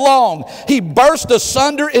headlong, he burst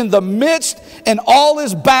asunder in the midst, and all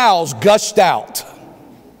his bowels gushed out."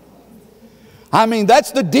 I mean,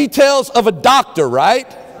 that's the details of a doctor, right?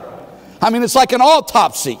 I mean, it's like an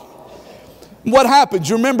autopsy. What happened?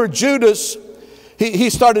 You remember Judas,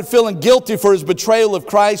 he started feeling guilty for his betrayal of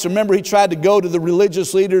Christ. Remember, he tried to go to the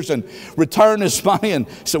religious leaders and return his money and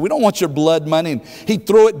said, "We don't want your blood money." And he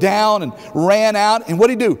threw it down and ran out. And what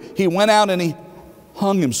did he do? He went out and he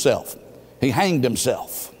hung himself. He hanged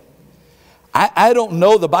himself. I don't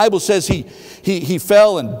know. The Bible says he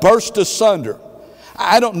fell and burst asunder.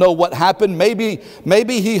 I don't know what happened. Maybe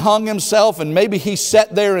he hung himself, and maybe he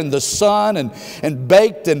sat there in the sun and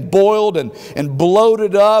baked and boiled and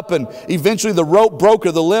bloated up, and eventually the rope broke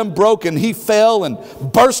or the limb broke and he fell and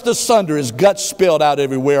burst asunder. His guts spilled out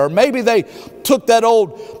everywhere. Or maybe they took that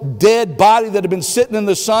old dead body that had been sitting in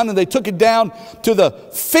the sun and they took it down to the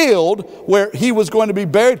field where he was going to be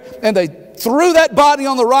buried, and they threw that body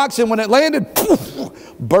on the rocks, and when it landed,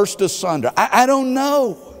 poof, burst asunder. I don't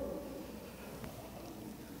know.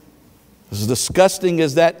 As disgusting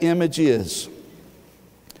as that image is,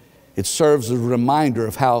 it serves as a reminder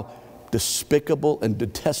of how despicable and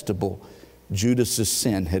detestable Judas's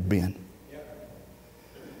sin had been.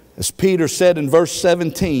 As Peter said in verse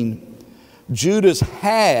 17, Judas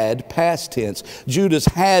had, past tense, Judas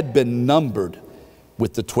had been numbered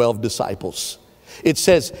with the 12 disciples. It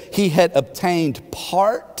says he had obtained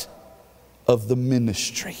part of the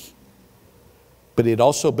ministry. But he had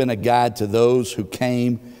also been a guide to those who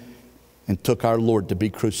came and took our Lord to be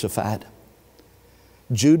crucified.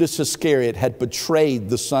 Judas Iscariot had betrayed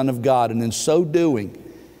the Son of God, and in so doing,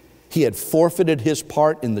 he had forfeited his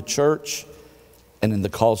part in the church and in the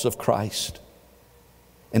cause of Christ.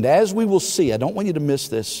 And as we will see, I don't want you to miss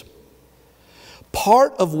this,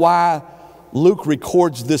 part of why Luke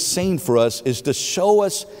records this scene for us is to show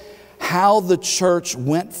us how the church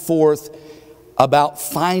went forth about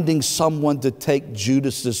finding someone to take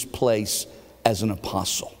Judas's place as an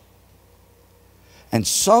apostle. And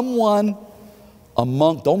someone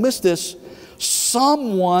among, don't miss this,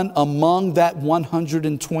 someone among that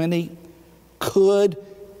 120 could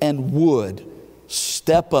and would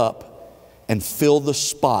step up and fill the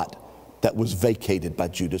spot that was vacated by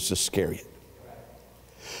Judas Iscariot.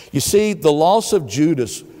 You see, the loss of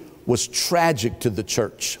Judas was tragic to the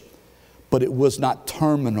church, but it was not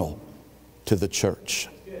terminal to the church.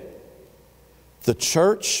 The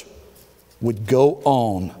church would go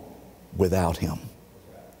on without him.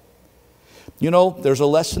 You know, there's a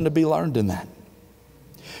lesson to be learned in that.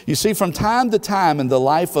 You see, from time to time in the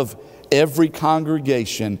life of every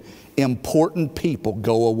congregation, important people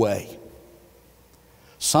go away.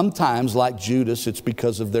 Sometimes, like Judas, it's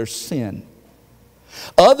because of their sin.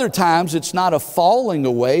 Other times, it's not a falling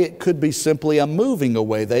away. It could be simply a moving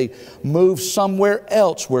away. They move somewhere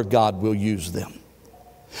else where God will use them.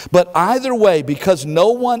 But either way, because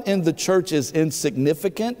no one in the church is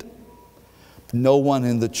insignificant, no one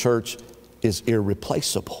in the church is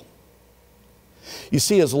irreplaceable. You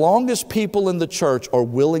see, as long as people in the church are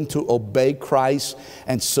willing to obey Christ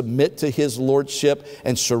and submit to His lordship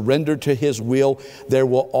and surrender to His will, there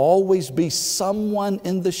will always be someone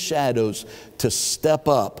in the shadows to step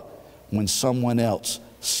up when someone else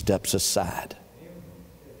steps aside.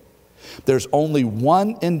 There's only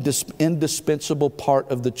one indispensable part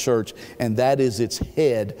of the church, and that is its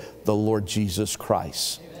head, the Lord Jesus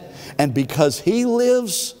Christ. And because He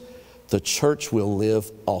lives, the church will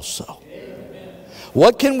live also.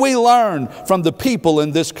 What can we learn from the people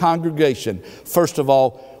in this congregation? First of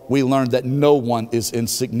all, we learn that no one is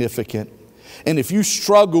insignificant. And if you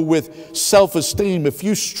struggle with self-esteem, if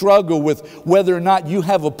you struggle with whether or not you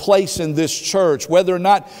have a place in this church, whether or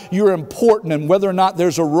not you're important and whether or not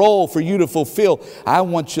there's a role for you to fulfill, I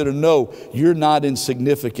want you to know you're not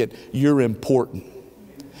insignificant, you're important.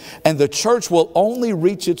 And the church will only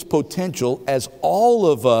reach its potential as all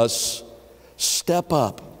of us step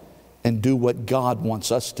up and do what God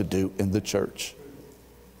wants us to do in the church.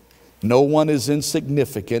 No one is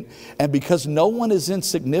insignificant, and because no one is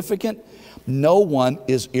insignificant, no one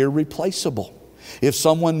is irreplaceable. If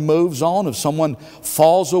someone moves on, if someone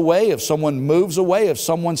falls away, if someone moves away, if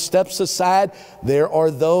someone steps aside, there are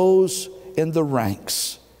those in the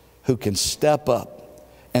ranks who can step up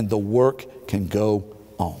and the work can go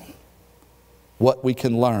on. What we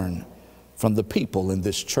can learn from the people in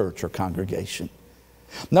this church or congregation.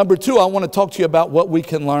 Number two, I want to talk to you about what we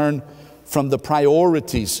can learn from the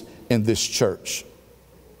priorities in this church.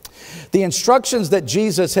 The instructions that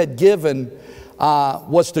Jesus had given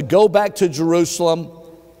was to go back to Jerusalem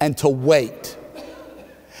and to wait.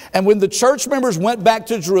 And when the church members went back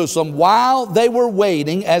to Jerusalem, while they were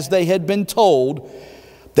waiting, as they had been told,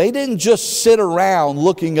 they didn't just sit around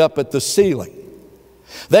looking up at the ceiling.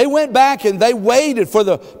 They went back and they waited for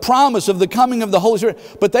the promise of the coming of the Holy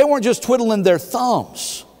Spirit, but they weren't just twiddling their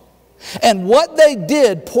thumbs. And what they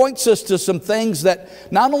did points us to some things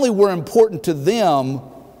that not only were important to them,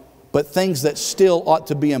 but things that still ought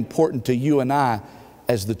to be important to you and I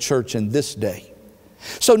as the church in this day.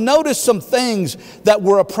 So notice some things that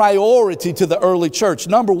were a priority to the early church.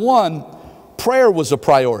 Number one, prayer was a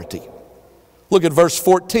priority. Look at verse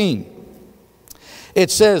 14.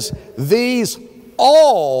 It says, these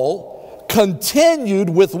all continued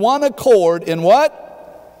with one accord in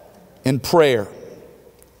what? In prayer.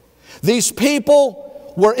 These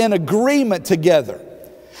people were in agreement together.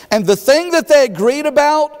 And the thing that they agreed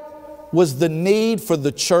about was the need for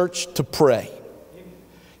the church to pray.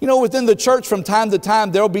 You know, within the church from time to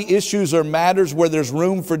time, there will be issues or matters where there's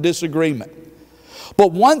room for disagreement.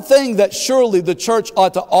 But one thing that surely the church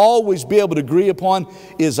ought to always be able to agree upon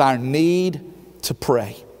is our need to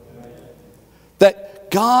pray. That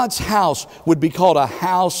God's house would be called a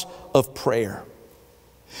house of prayer.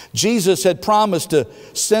 Jesus had promised to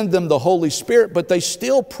send them the Holy Spirit, but they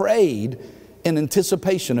still prayed in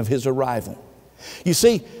anticipation of His arrival. You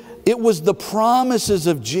see, it was the promises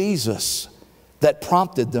of Jesus that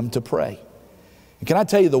prompted them to pray. And can I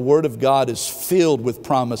tell you, the Word of God is filled with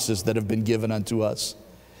promises that have been given unto us.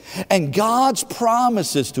 And God's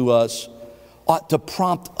promises to us ought to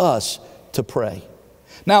prompt us to pray.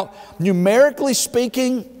 Now, numerically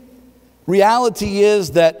speaking, reality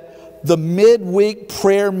is that the midweek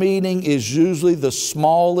prayer meeting is usually the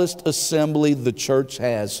smallest assembly the church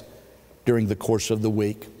has during the course of the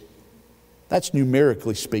week. That's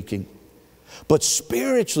numerically speaking. But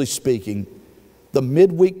spiritually speaking, the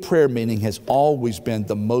midweek prayer meeting has always been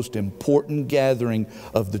the most important gathering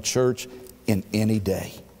of the church in any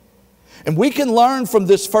day. And we can learn from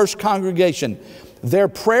this first congregation. Their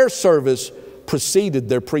prayer service preceded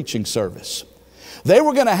their preaching service. They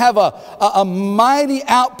were going to have a mighty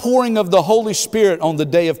outpouring of the Holy Spirit on the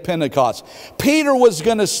day of Pentecost. Peter was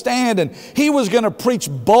going to stand and he was going to preach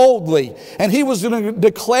boldly, and he was going to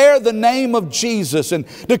declare the name of Jesus and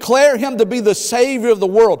declare Him to be the Savior of the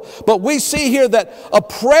world. But we see here that a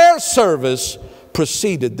prayer service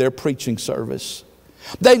preceded their preaching service.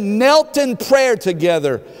 They knelt in prayer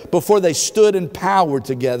together before they stood in power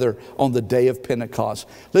together on the day of Pentecost.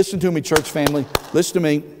 Listen to me, church family. Listen to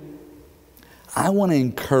me. I want to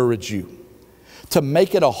encourage you to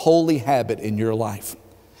make it a holy habit in your life.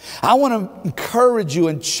 I want to encourage you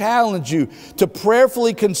and challenge you to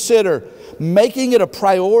prayerfully consider making it a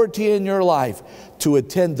priority in your life to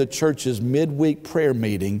attend the church's midweek prayer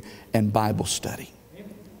meeting and Bible study.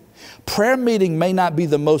 Prayer meeting may not be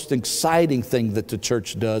the most exciting thing that the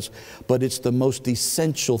church does, but it's the most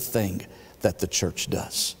essential thing that the church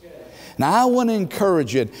does. Now, I want to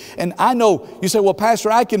encourage you, and I know you say, well,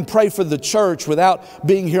 Pastor, I can pray for the church without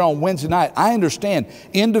being here on Wednesday night. I understand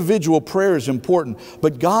individual prayer is important,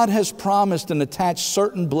 but God has promised and attached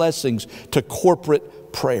certain blessings to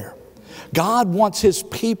corporate prayer. God wants His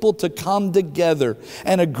people to come together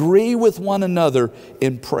and agree with one another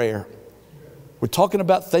in prayer. We're talking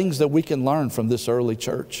about things that we can learn from this early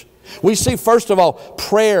church. We see, first of all,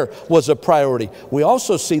 prayer was a priority. We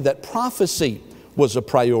also see that prophecy was a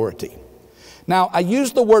priority. Now, I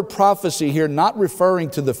use the word prophecy here not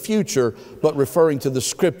referring to the future, but referring to the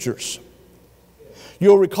Scriptures.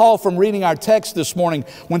 You'll recall from reading our text this morning,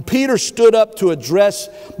 when Peter stood up to address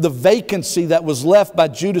the vacancy that was left by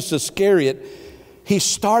Judas Iscariot, he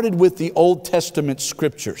started with the Old Testament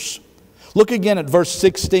Scriptures. Look again at verse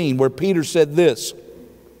 16, where Peter said this,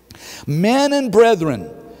 "Men and brethren,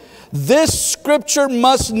 this Scripture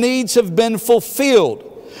must needs have been fulfilled,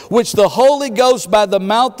 which the Holy Ghost by the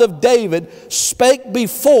mouth of David spake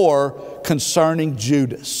before concerning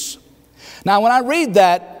Judas." Now, when I read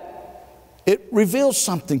that, it reveals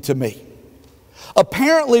something to me.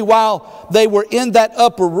 Apparently, while they were in that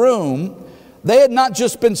upper room, they had not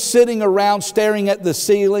just been sitting around staring at the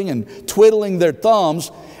ceiling and twiddling their thumbs,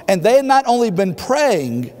 and they had not only been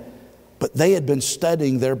praying, but they had been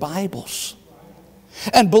studying their Bibles.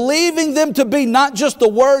 And believing them to be not just the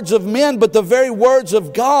words of men, but the very words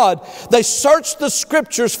of God, they searched the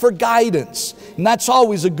Scriptures for guidance. And that's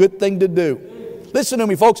always a good thing to do. Listen to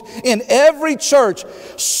me, folks. In every church,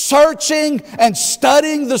 searching and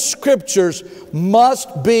studying the Scriptures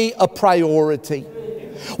must be a priority.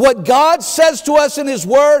 What God says to us in His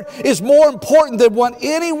Word is more important than what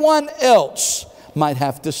anyone else might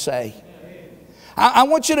have to say. I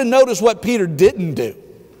want you to notice what Peter didn't do.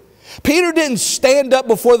 Peter didn't stand up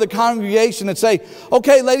before the congregation and say,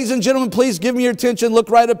 okay, ladies and gentlemen, please give me your attention. Look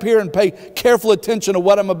right up here and pay careful attention to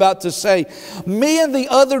what I'm about to say. Me and the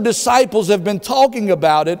other disciples have been talking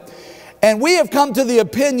about it, and we have come to the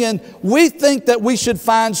opinion we think that we should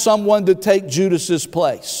find someone to take Judas's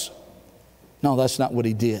place. No, that's not what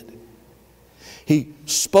he did. He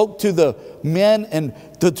spoke to the men and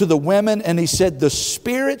to the women, and he said, the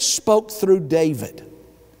Spirit spoke through David.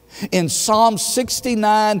 In Psalm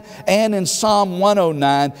 69 and in Psalm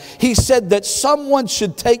 109, he said that someone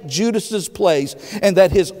should take Judas's place and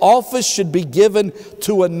that his office should be given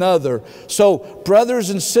to another. So, brothers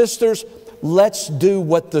and sisters, let's do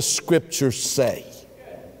what the Scriptures say.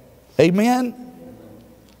 Amen?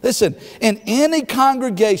 Listen, in any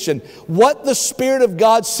congregation, what the Spirit of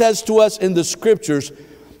God says to us in the Scriptures,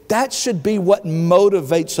 that should be what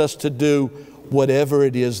motivates us to do whatever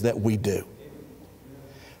it is that we do.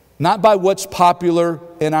 Not by what's popular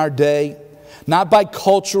in our day, not by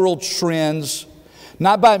cultural trends,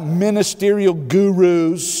 not by ministerial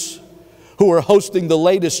gurus who are hosting the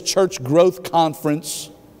latest church growth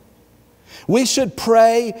conference. We should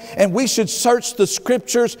pray and we should search the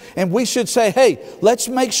Scriptures and we should say, hey, let's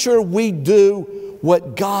make sure we do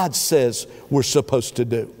what God says we're supposed to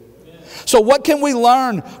do. So what can we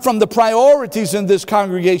learn from the priorities in this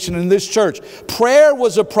congregation, in this church? Prayer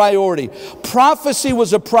was a priority. Prophecy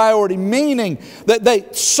was a priority, meaning that they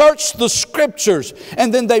searched the Scriptures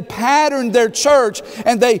and then they patterned their church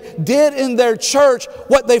and they did in their church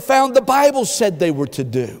what they found the Bible said they were to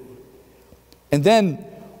do. And then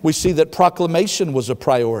we see that proclamation was a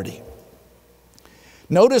priority.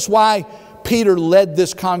 Notice why Peter led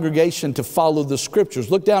this congregation to follow the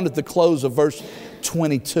Scriptures. Look down at the close of verse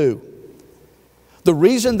 22. The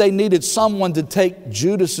reason they needed someone to take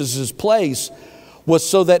Judas's place was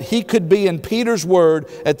so that he could be, in Peter's word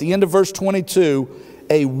at the end of verse 22,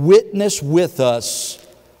 a witness with us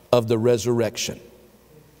of the resurrection.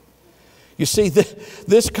 You see,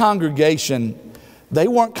 this congregation, they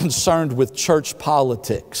weren't concerned with church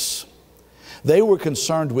politics. They were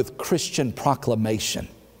concerned with Christian proclamation.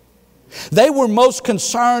 They were most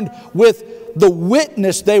concerned with the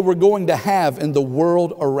witness they were going to have in the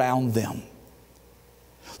world around them.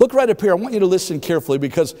 Look right up here. I want you to listen carefully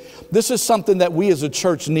because this is something that we as a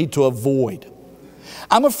church need to avoid.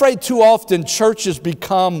 I'm afraid too often churches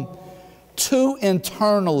become too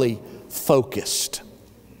internally focused.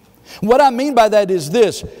 What I mean by that is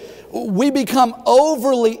this. We become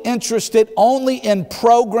overly interested only in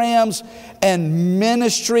programs and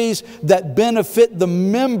ministries that benefit the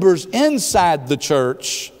members inside the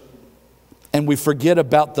church, and we forget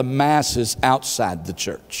about the masses outside the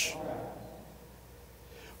church.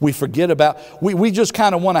 We forget about, we just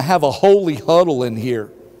kind of want to have a holy huddle in here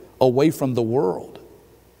away from the world.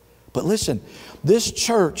 But listen, this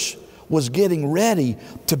church was getting ready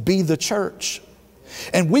to be the church.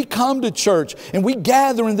 And we come to church and we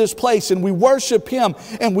gather in this place and we worship Him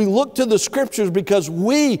and we look to the Scriptures because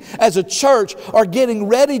we as a church are getting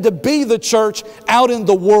ready to be the church out in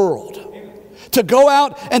the world. To go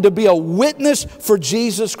out and to be a witness for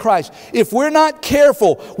Jesus Christ. If we're not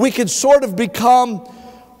careful, we can sort of become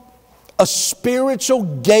a spiritual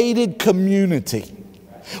gated community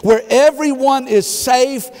where everyone is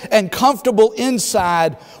safe and comfortable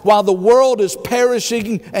inside while the world is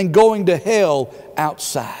perishing and going to hell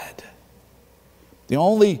outside. The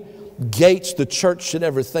only gates the church should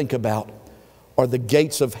ever think about are the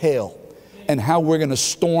gates of hell and how we're going to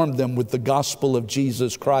storm them with the gospel of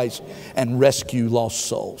Jesus Christ and rescue lost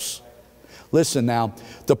souls. Listen now,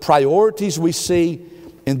 the priorities we see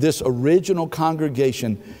in this original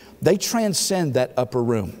congregation, they transcend that upper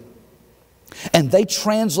room. And they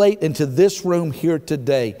translate into this room here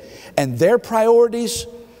today. And their priorities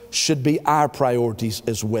should be our priorities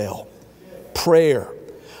as well. Prayer,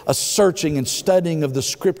 a searching and studying of the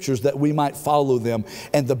Scriptures that we might follow them,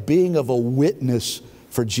 and the being of a witness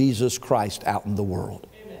for Jesus Christ out in the world.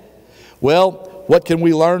 Well, what can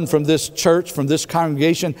we learn from this church, from this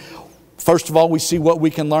congregation? First of all, we see what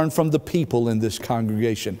we can learn from the people in this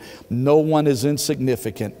congregation. No one is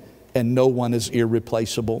insignificant and no one is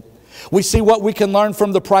irreplaceable. We see what we can learn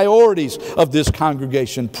from the priorities of this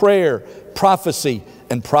congregation: prayer, prophecy,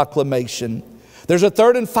 and proclamation. There's a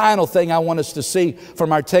third and final thing I want us to see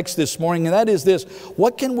from our text this morning, and that is this: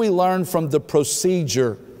 what can we learn from the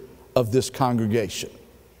procedure of this congregation?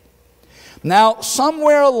 Now,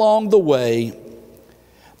 somewhere along the way,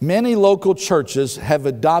 many local churches have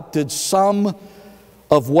adopted some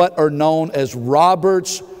of what are known as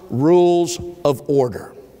Robert's Rules of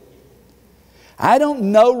Order. I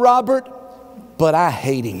don't know Robert, but I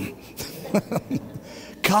hate him.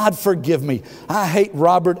 God forgive me. I hate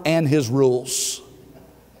Robert and his rules.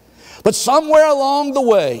 But somewhere along the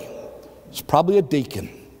way, it's probably a deacon,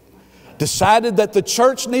 decided that the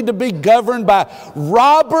church need to be governed by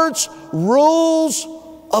Robert's Rules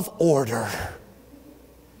of Order.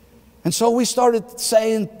 And so we started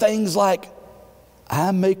saying things like, I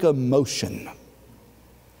make a motion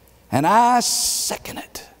and I second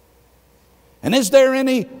it. And is there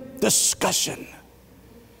any discussion?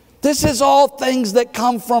 This is all things that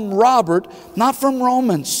come from Robert, not from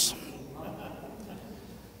Romans.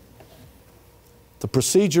 The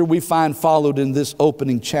procedure we find followed in this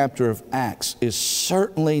opening chapter of Acts is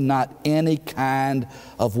certainly not any kind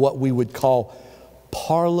of what we would call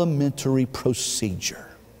parliamentary procedure.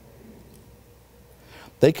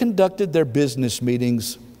 They conducted their business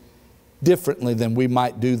meetings differently than we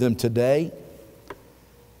might do them today.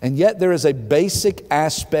 And yet there is a basic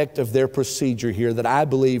aspect of their procedure here that I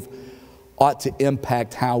believe ought to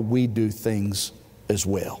impact how we do things as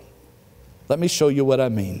well. Let me show you what I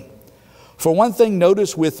mean. For one thing,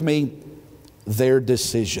 notice with me their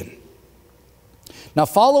decision. Now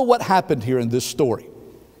follow what happened here in this story.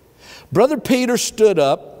 Brother Peter stood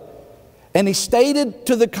up And he stated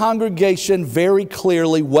to the congregation very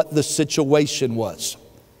clearly what the situation was.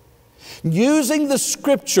 Using the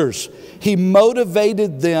scriptures, he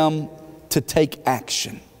motivated them to take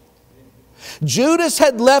action. Judas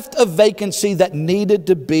had left a vacancy that needed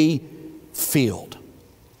to be filled.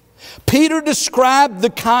 Peter described the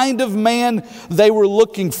kind of man they were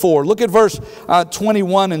looking for. Look at verse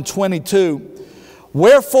 21 and 22.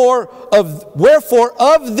 Wherefore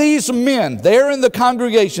of these men, there in the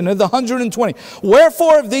congregation of the 120,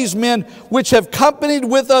 wherefore of these men which have companied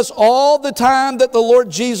with us all the time that the Lord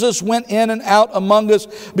Jesus went in and out among us,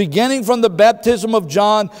 beginning from the baptism of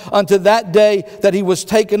John unto that day that he was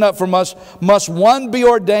taken up from us, must one be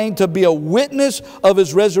ordained to be a witness of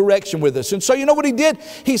his resurrection with us. And so you know what he did?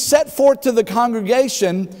 He set forth to the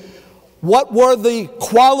congregation what were the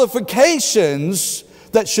qualifications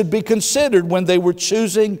that should be considered when they were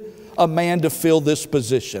choosing a man to fill this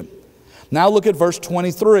position. Now look at verse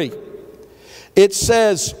 23. It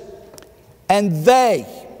says, and they,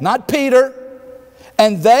 not Peter,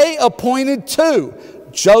 and they appointed two,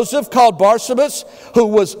 Joseph called Barsabas, who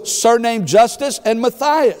was surnamed Justus, and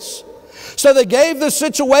Matthias. So they gave the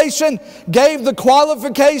situation, gave the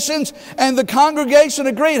qualifications, and the congregation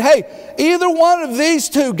agreed, hey, either one of these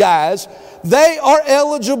two guys, they are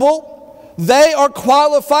eligible, they are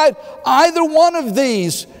qualified. Either one of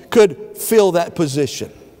these could fill that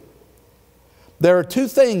position. There are two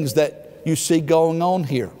things that you see going on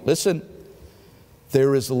here. Listen,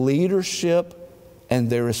 there is leadership and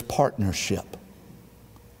there is partnership.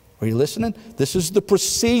 Are you listening? This is the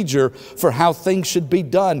procedure for how things should be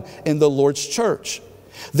done in the Lord's church.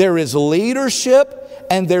 There is leadership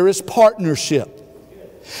and there is partnership.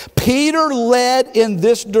 Peter led in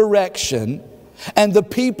this direction, and the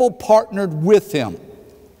people partnered with him.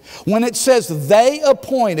 When it says they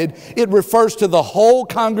appointed, it refers to the whole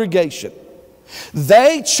congregation.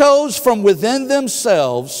 They chose from within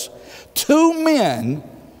themselves two men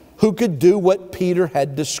who could do what Peter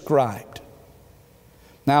had described.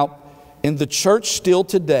 Now, in the church still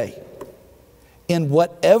today, in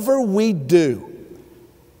whatever we do,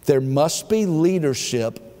 there must be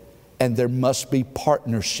leadership and there must be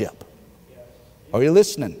partnership. Are you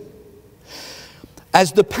listening?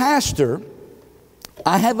 As the pastor,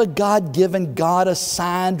 I have a God-given,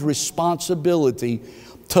 God-assigned responsibility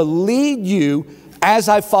to lead you as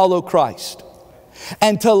I follow Christ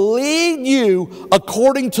and to lead you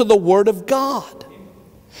according to the Word of God.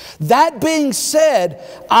 That being said,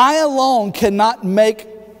 I alone cannot make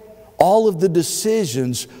all of the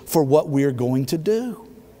decisions for what we are going to do.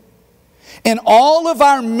 In all of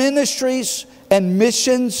our ministries and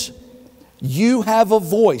missions, you have a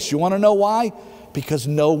voice. You want to know why? Because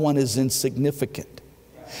no one is insignificant.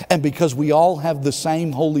 And because we all have the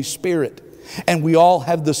same Holy Spirit. And we all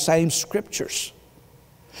have the same scriptures.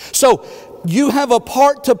 So you have a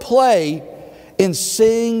part to play in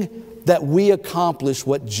seeing that we accomplish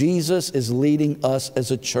what Jesus is leading us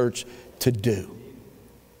as a church to do.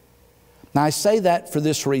 Now I say that for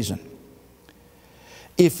this reason.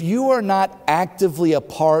 If you are not actively a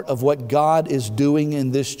part of what God is doing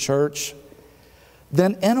in this church,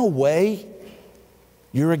 then in a way,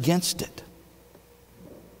 you're against it.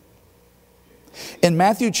 In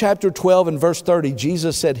Matthew chapter 12 and verse 30,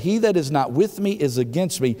 Jesus said, he that is not with me is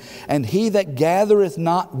against me, and he that gathereth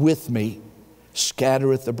not with me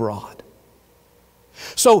scattereth abroad.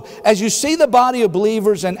 So as you see the body of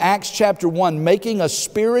believers in Acts chapter 1 making a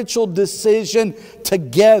spiritual decision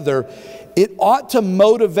together, it ought to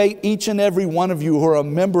motivate each and every one of you who are a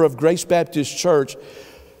member of Grace Baptist Church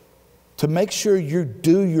to make sure you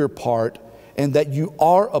do your part and that you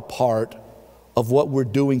are a part of what we're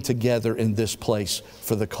doing together in this place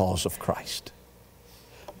for the cause of Christ.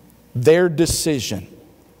 Their decision.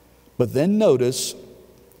 But then notice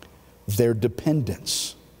their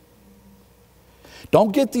dependence.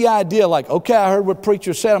 Don't get the idea like, okay, I heard what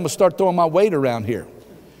preacher said, I'm going to start throwing my weight around here.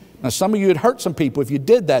 Now, some of you would hurt some people if you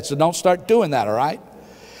did that, so don't start doing that, all right?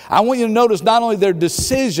 I want you to notice not only their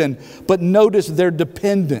decision, but notice their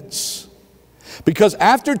dependence. Because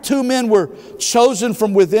after two men were chosen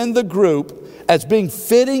from within the group as being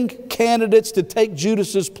fitting candidates to take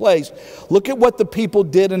Judas's place, look at what the people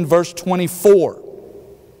did in verse 24.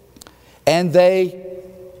 And they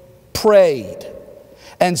prayed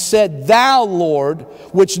and said, Thou, Lord,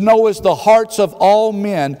 which knowest the hearts of all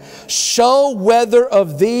men, show whether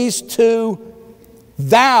of these two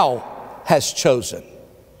Thou hast chosen.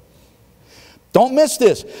 Don't miss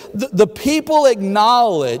this. The people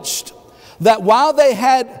acknowledged that while they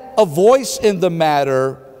had a voice in the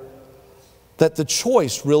matter, that the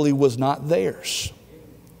choice really was not theirs.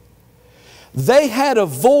 They had a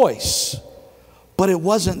voice, but it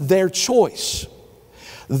wasn't their choice.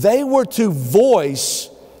 They were to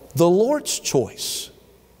voice the Lord's choice.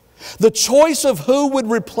 The choice of who would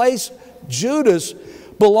replace Judas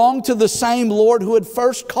belonged to the same Lord who had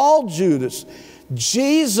first called Judas.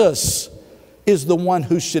 Jesus is the one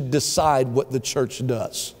who should decide what the church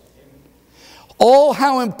does. Oh,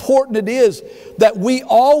 how important it is that we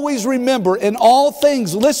always remember in all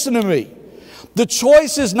things, listen to me, the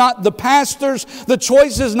choice is not the pastors, the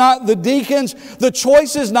choice is not the deacons, the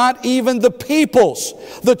choice is not even the people's,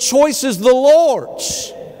 the choice is the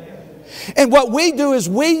Lord's. And what we do is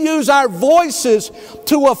we use our voices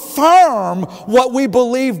to affirm what we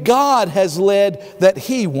believe God has led that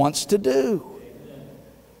He wants to do.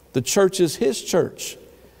 The church is His church.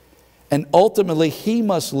 And ultimately, He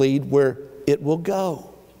must lead where it will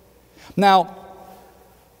go. Now,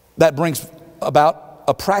 that brings about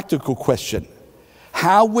a practical question.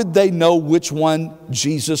 How would they know which one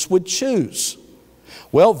Jesus would choose?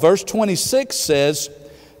 Well, verse 26 says,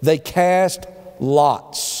 they cast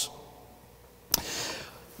lots.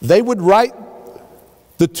 They would write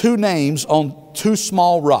the two names on two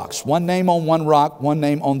small rocks. One name on one rock, one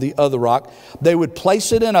name on the other rock. They would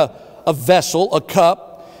place it in a vessel, a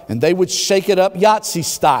cup, and they would shake it up Yahtzee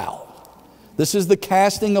style. This is the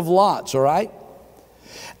casting of lots, all right?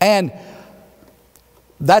 And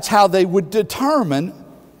that's how they would determine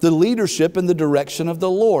the leadership and the direction of the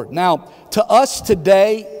Lord. Now, to us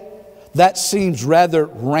today, that seems rather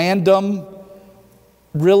random,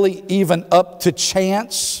 really even up to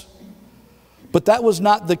chance. But that was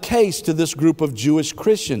not the case to this group of Jewish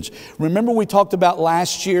Christians. Remember we talked about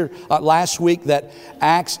last week that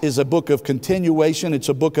Acts is a book of continuation, it's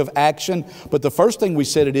a book of action. But the first thing we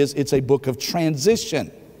said it's a book of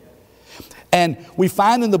transition. And we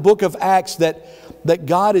find in the book of Acts that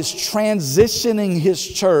God is transitioning His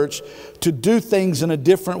church to do things in a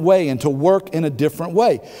different way and to work in a different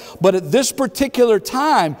way. But at this particular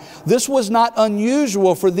time, this was not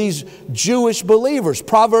unusual for these Jewish believers.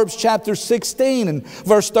 Proverbs chapter 16 and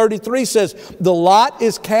verse 33 says, the lot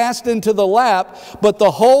is cast into the lap, but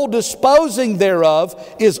the whole disposing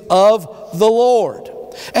thereof is of the Lord.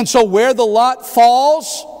 And so where the lot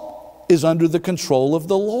falls is under the control of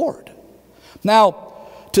the Lord. Now,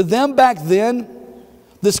 to them back then,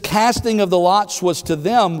 this casting of the lots was to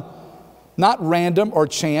them not random or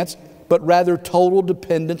chance, but rather total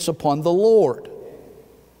dependence upon the Lord.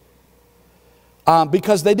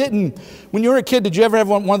 Because they didn't, when you were a kid, did you ever have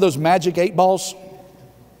one of those magic 8 balls?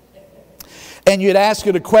 And you'd ask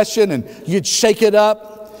it a question and you'd shake it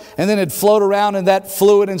up and then it'd float around and that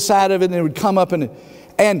fluid inside of it and it would come up and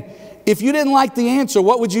if you didn't like the answer,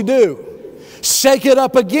 what would you do? Shake it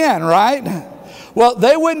up again, right? Well,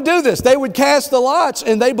 they wouldn't do this. They would cast the lots,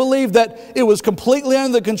 and they believed that it was completely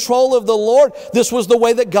under the control of the Lord. This was the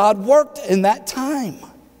way that God worked in that time.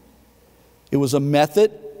 It was a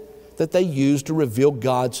method that they used to reveal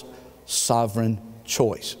God's sovereign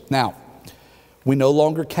choice. Now, we no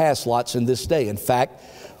longer cast lots in this day. In fact,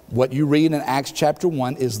 what you read in Acts chapter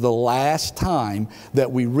 1 is the last time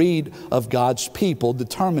that we read of God's people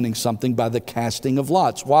determining something by the casting of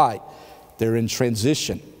lots. Why? They're in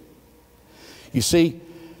transition. You see,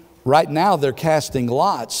 right now they're casting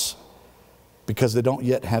lots because they don't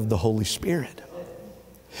yet have the Holy Spirit.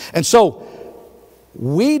 And so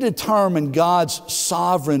we determine God's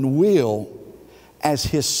sovereign will as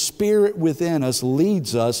His Spirit within us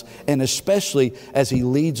leads us, and especially as He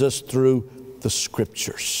leads us through the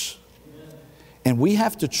Scriptures. And we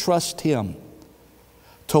have to trust Him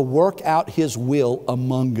to work out His will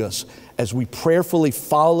among us as we prayerfully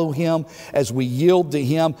follow Him, as we yield to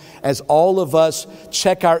Him, as all of us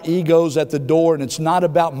check our egos at the door, and it's not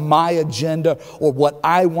about my agenda or what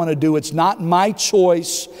I want to do. It's not my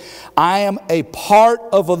choice. I am a part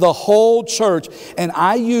of the whole church, and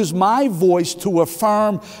I use my voice to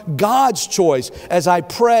affirm God's choice as I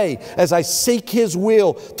pray, as I seek His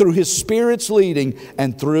will through His Spirit's leading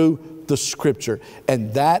and through the Scripture.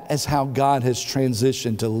 And that is how God has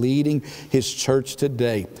transitioned to leading His church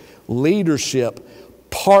today. Leadership,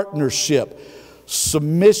 partnership,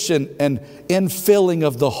 submission, and infilling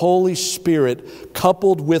of the Holy Spirit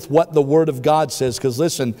coupled with what the Word of God says. Because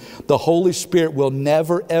listen, the Holy Spirit will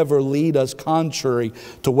never ever lead us contrary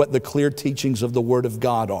to what the clear teachings of the Word of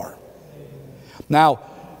God are. Now,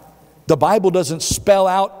 the Bible doesn't spell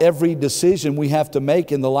out every decision we have to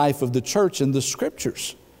make in the life of the church in the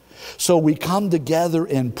Scriptures. So we come together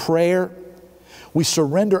in prayer. We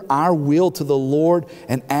surrender our will to the Lord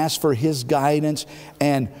and ask for His guidance.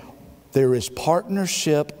 And there is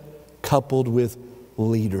partnership coupled with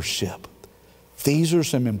leadership. These are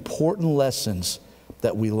some important lessons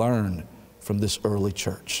that we learn from this early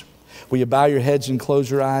church. Will you bow your heads and close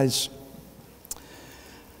your eyes?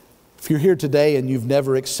 If you're here today and you've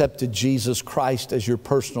never accepted Jesus Christ as your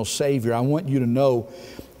personal Savior, I want you to know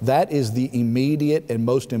that is the immediate and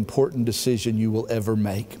most important decision you will ever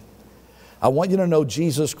make. I want you to know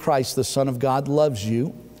Jesus Christ, the Son of God, loves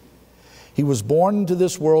you. He was born into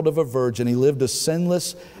this world of a virgin. He lived a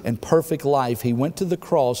sinless and perfect life. He went to the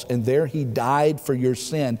cross, and there He died for your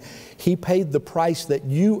sin. He paid the price that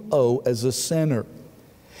you owe as a sinner.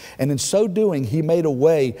 And in so doing, He made a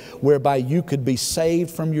way whereby you could be saved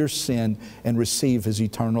from your sin and receive His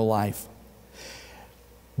eternal life.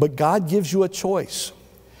 But God gives you a choice.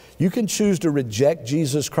 You can choose to reject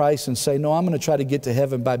Jesus Christ and say, no, I'm going to try to get to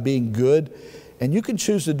heaven by being good. And you can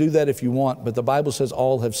choose to do that if you want, but the Bible says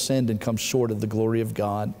all have sinned and come short of the glory of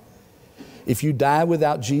God. If you die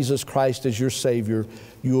without Jesus Christ as your Savior,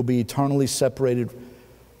 you will be eternally separated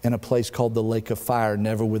in a place called the lake of fire,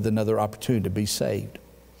 never with another opportunity to be saved.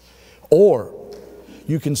 Or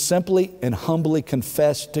you can simply and humbly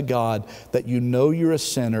confess to God that you know you're a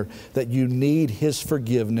sinner, that you need His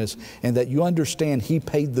forgiveness, and that you understand He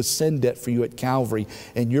paid the sin debt for you at Calvary,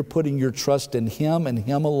 and you're putting your trust in Him and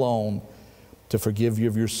Him alone to forgive you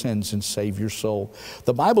of your sins and save your soul.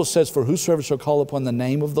 The Bible says, for whosoever shall call upon the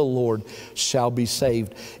name of the Lord shall be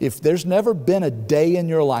saved. If there's never been a day in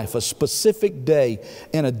your life, a specific day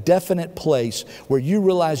in a definite place where you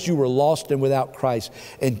realized you were lost and without Christ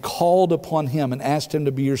and called upon Him and asked Him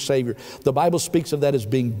to be your Savior, the Bible speaks of that as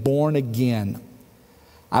being born again.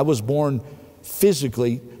 I was born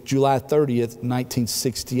physically July 30th,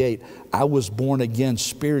 1968. I was born again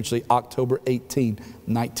spiritually October 18,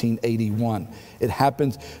 1981. It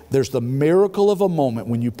happens, there's the miracle of a moment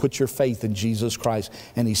when you put your faith in Jesus Christ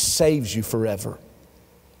and He saves you forever.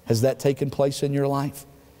 Has that taken place in your life?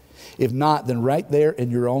 If not, then right there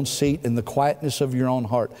in your own seat, in the quietness of your own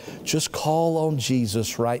heart, just call on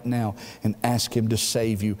Jesus right now and ask Him to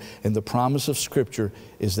save you. And the promise of Scripture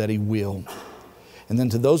is that He will. And then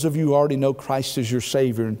to those of you who already know Christ as your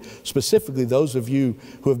Savior, and specifically those of you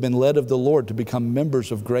who have been led of the Lord to become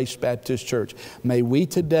members of Grace Baptist Church, may we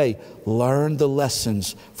today learn the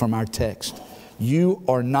lessons from our text. You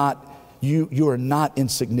are not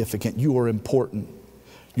insignificant. You are important.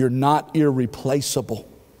 You're not irreplaceable.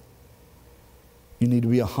 You need to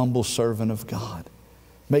be a humble servant of God.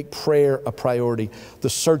 Make prayer a priority. The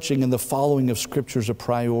searching and the following of Scriptures a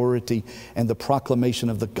priority, and the proclamation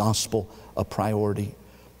of the gospel a priority.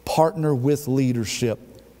 Partner with leadership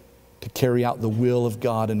to carry out the will of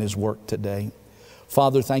God in His work today.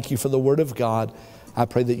 Father, thank You for the Word of God. I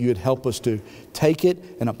pray that You would help us to take it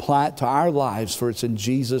and apply it to our lives, for it's in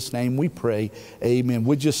Jesus' name we pray. Amen.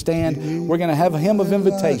 Would you stand? We're going to have a hymn of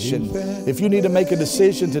invitation. If you need to make a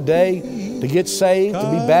decision today to get saved, to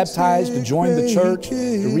be baptized, to join the church,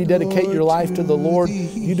 to rededicate your life to the Lord,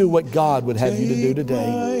 you do what God would have you to do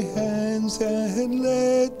today. And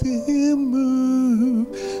let them move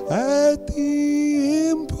at the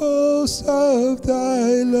impulse of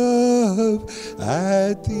Thy love,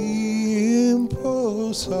 at the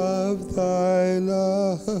impulse of Thy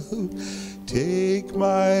love. Take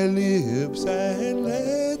my lips and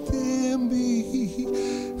let them be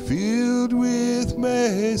filled with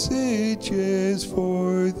messages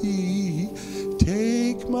for Thee.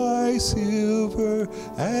 Take my silver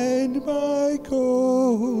and my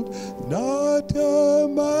gold, not a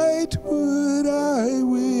mite would I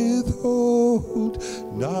withhold,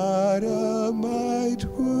 not a mite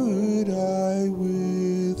would I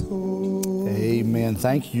withhold. Amen.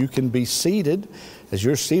 Thank you. You can be seated. As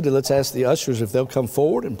you're seated, let's ask the ushers if they'll come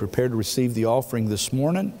forward and prepare to receive the offering this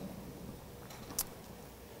morning.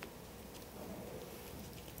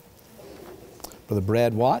 Brother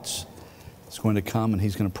Brad Watts is going to come, and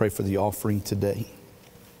he's going to pray for the offering today.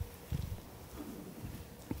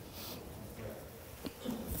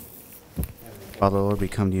 Father, Lord, we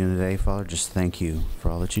come to You today. Father, just thank You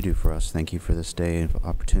for all that You do for us. Thank You for this day and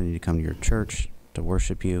opportunity to come to Your church, to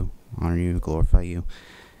worship You, honor You, glorify You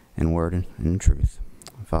in word and in truth.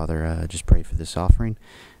 Father, just pray for this offering.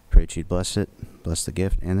 Pray that You'd bless it, bless the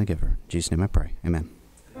gift and the giver. In Jesus' name I pray. Amen.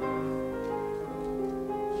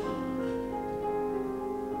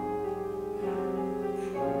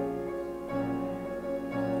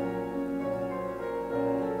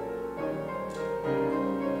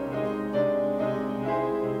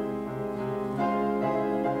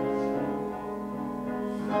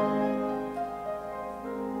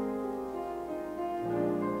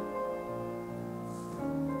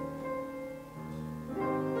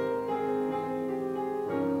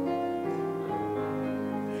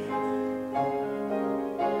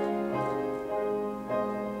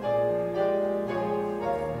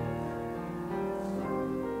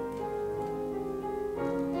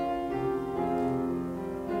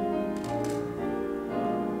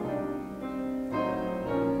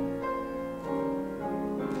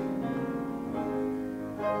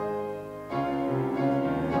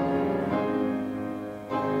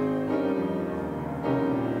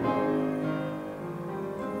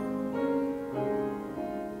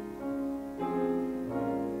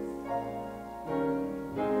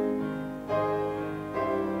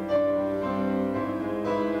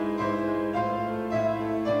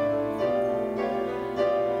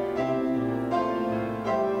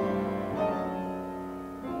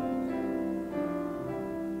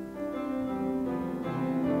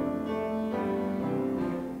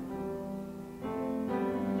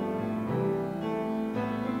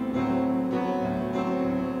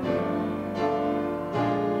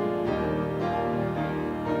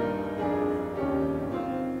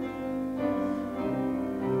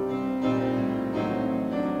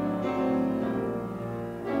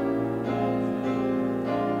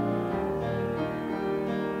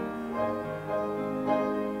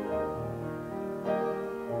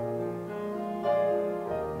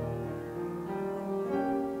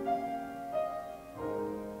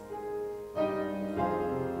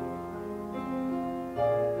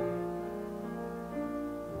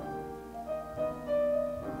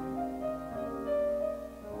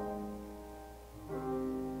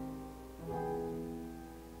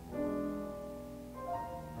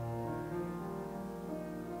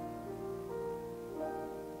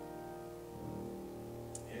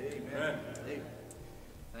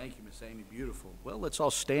 Miss Amy, beautiful. Well, let's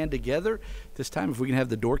all stand together. This time, if we can have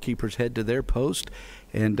the doorkeepers head to their post.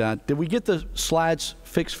 And did we get the slides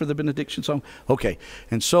fixed for the benediction song? Okay.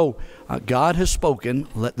 And so, God has spoken.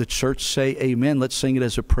 Let the church say amen. Let's sing it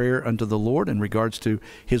as a prayer unto the Lord in regards to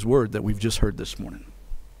his word that we've just heard this morning.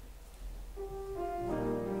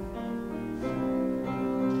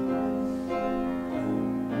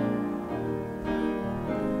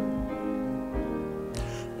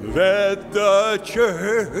 Let the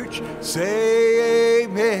church say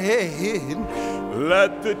amen.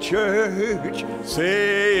 Let the church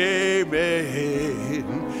say amen.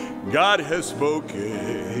 God has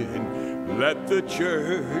spoken. Let the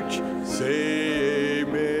church say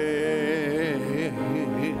amen.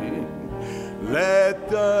 Let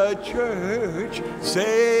the church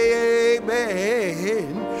say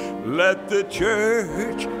amen. Let the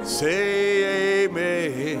church say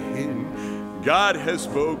amen. God has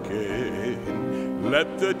spoken.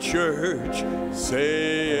 Let the church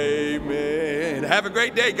say amen. Have a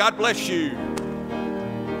great day. God bless you.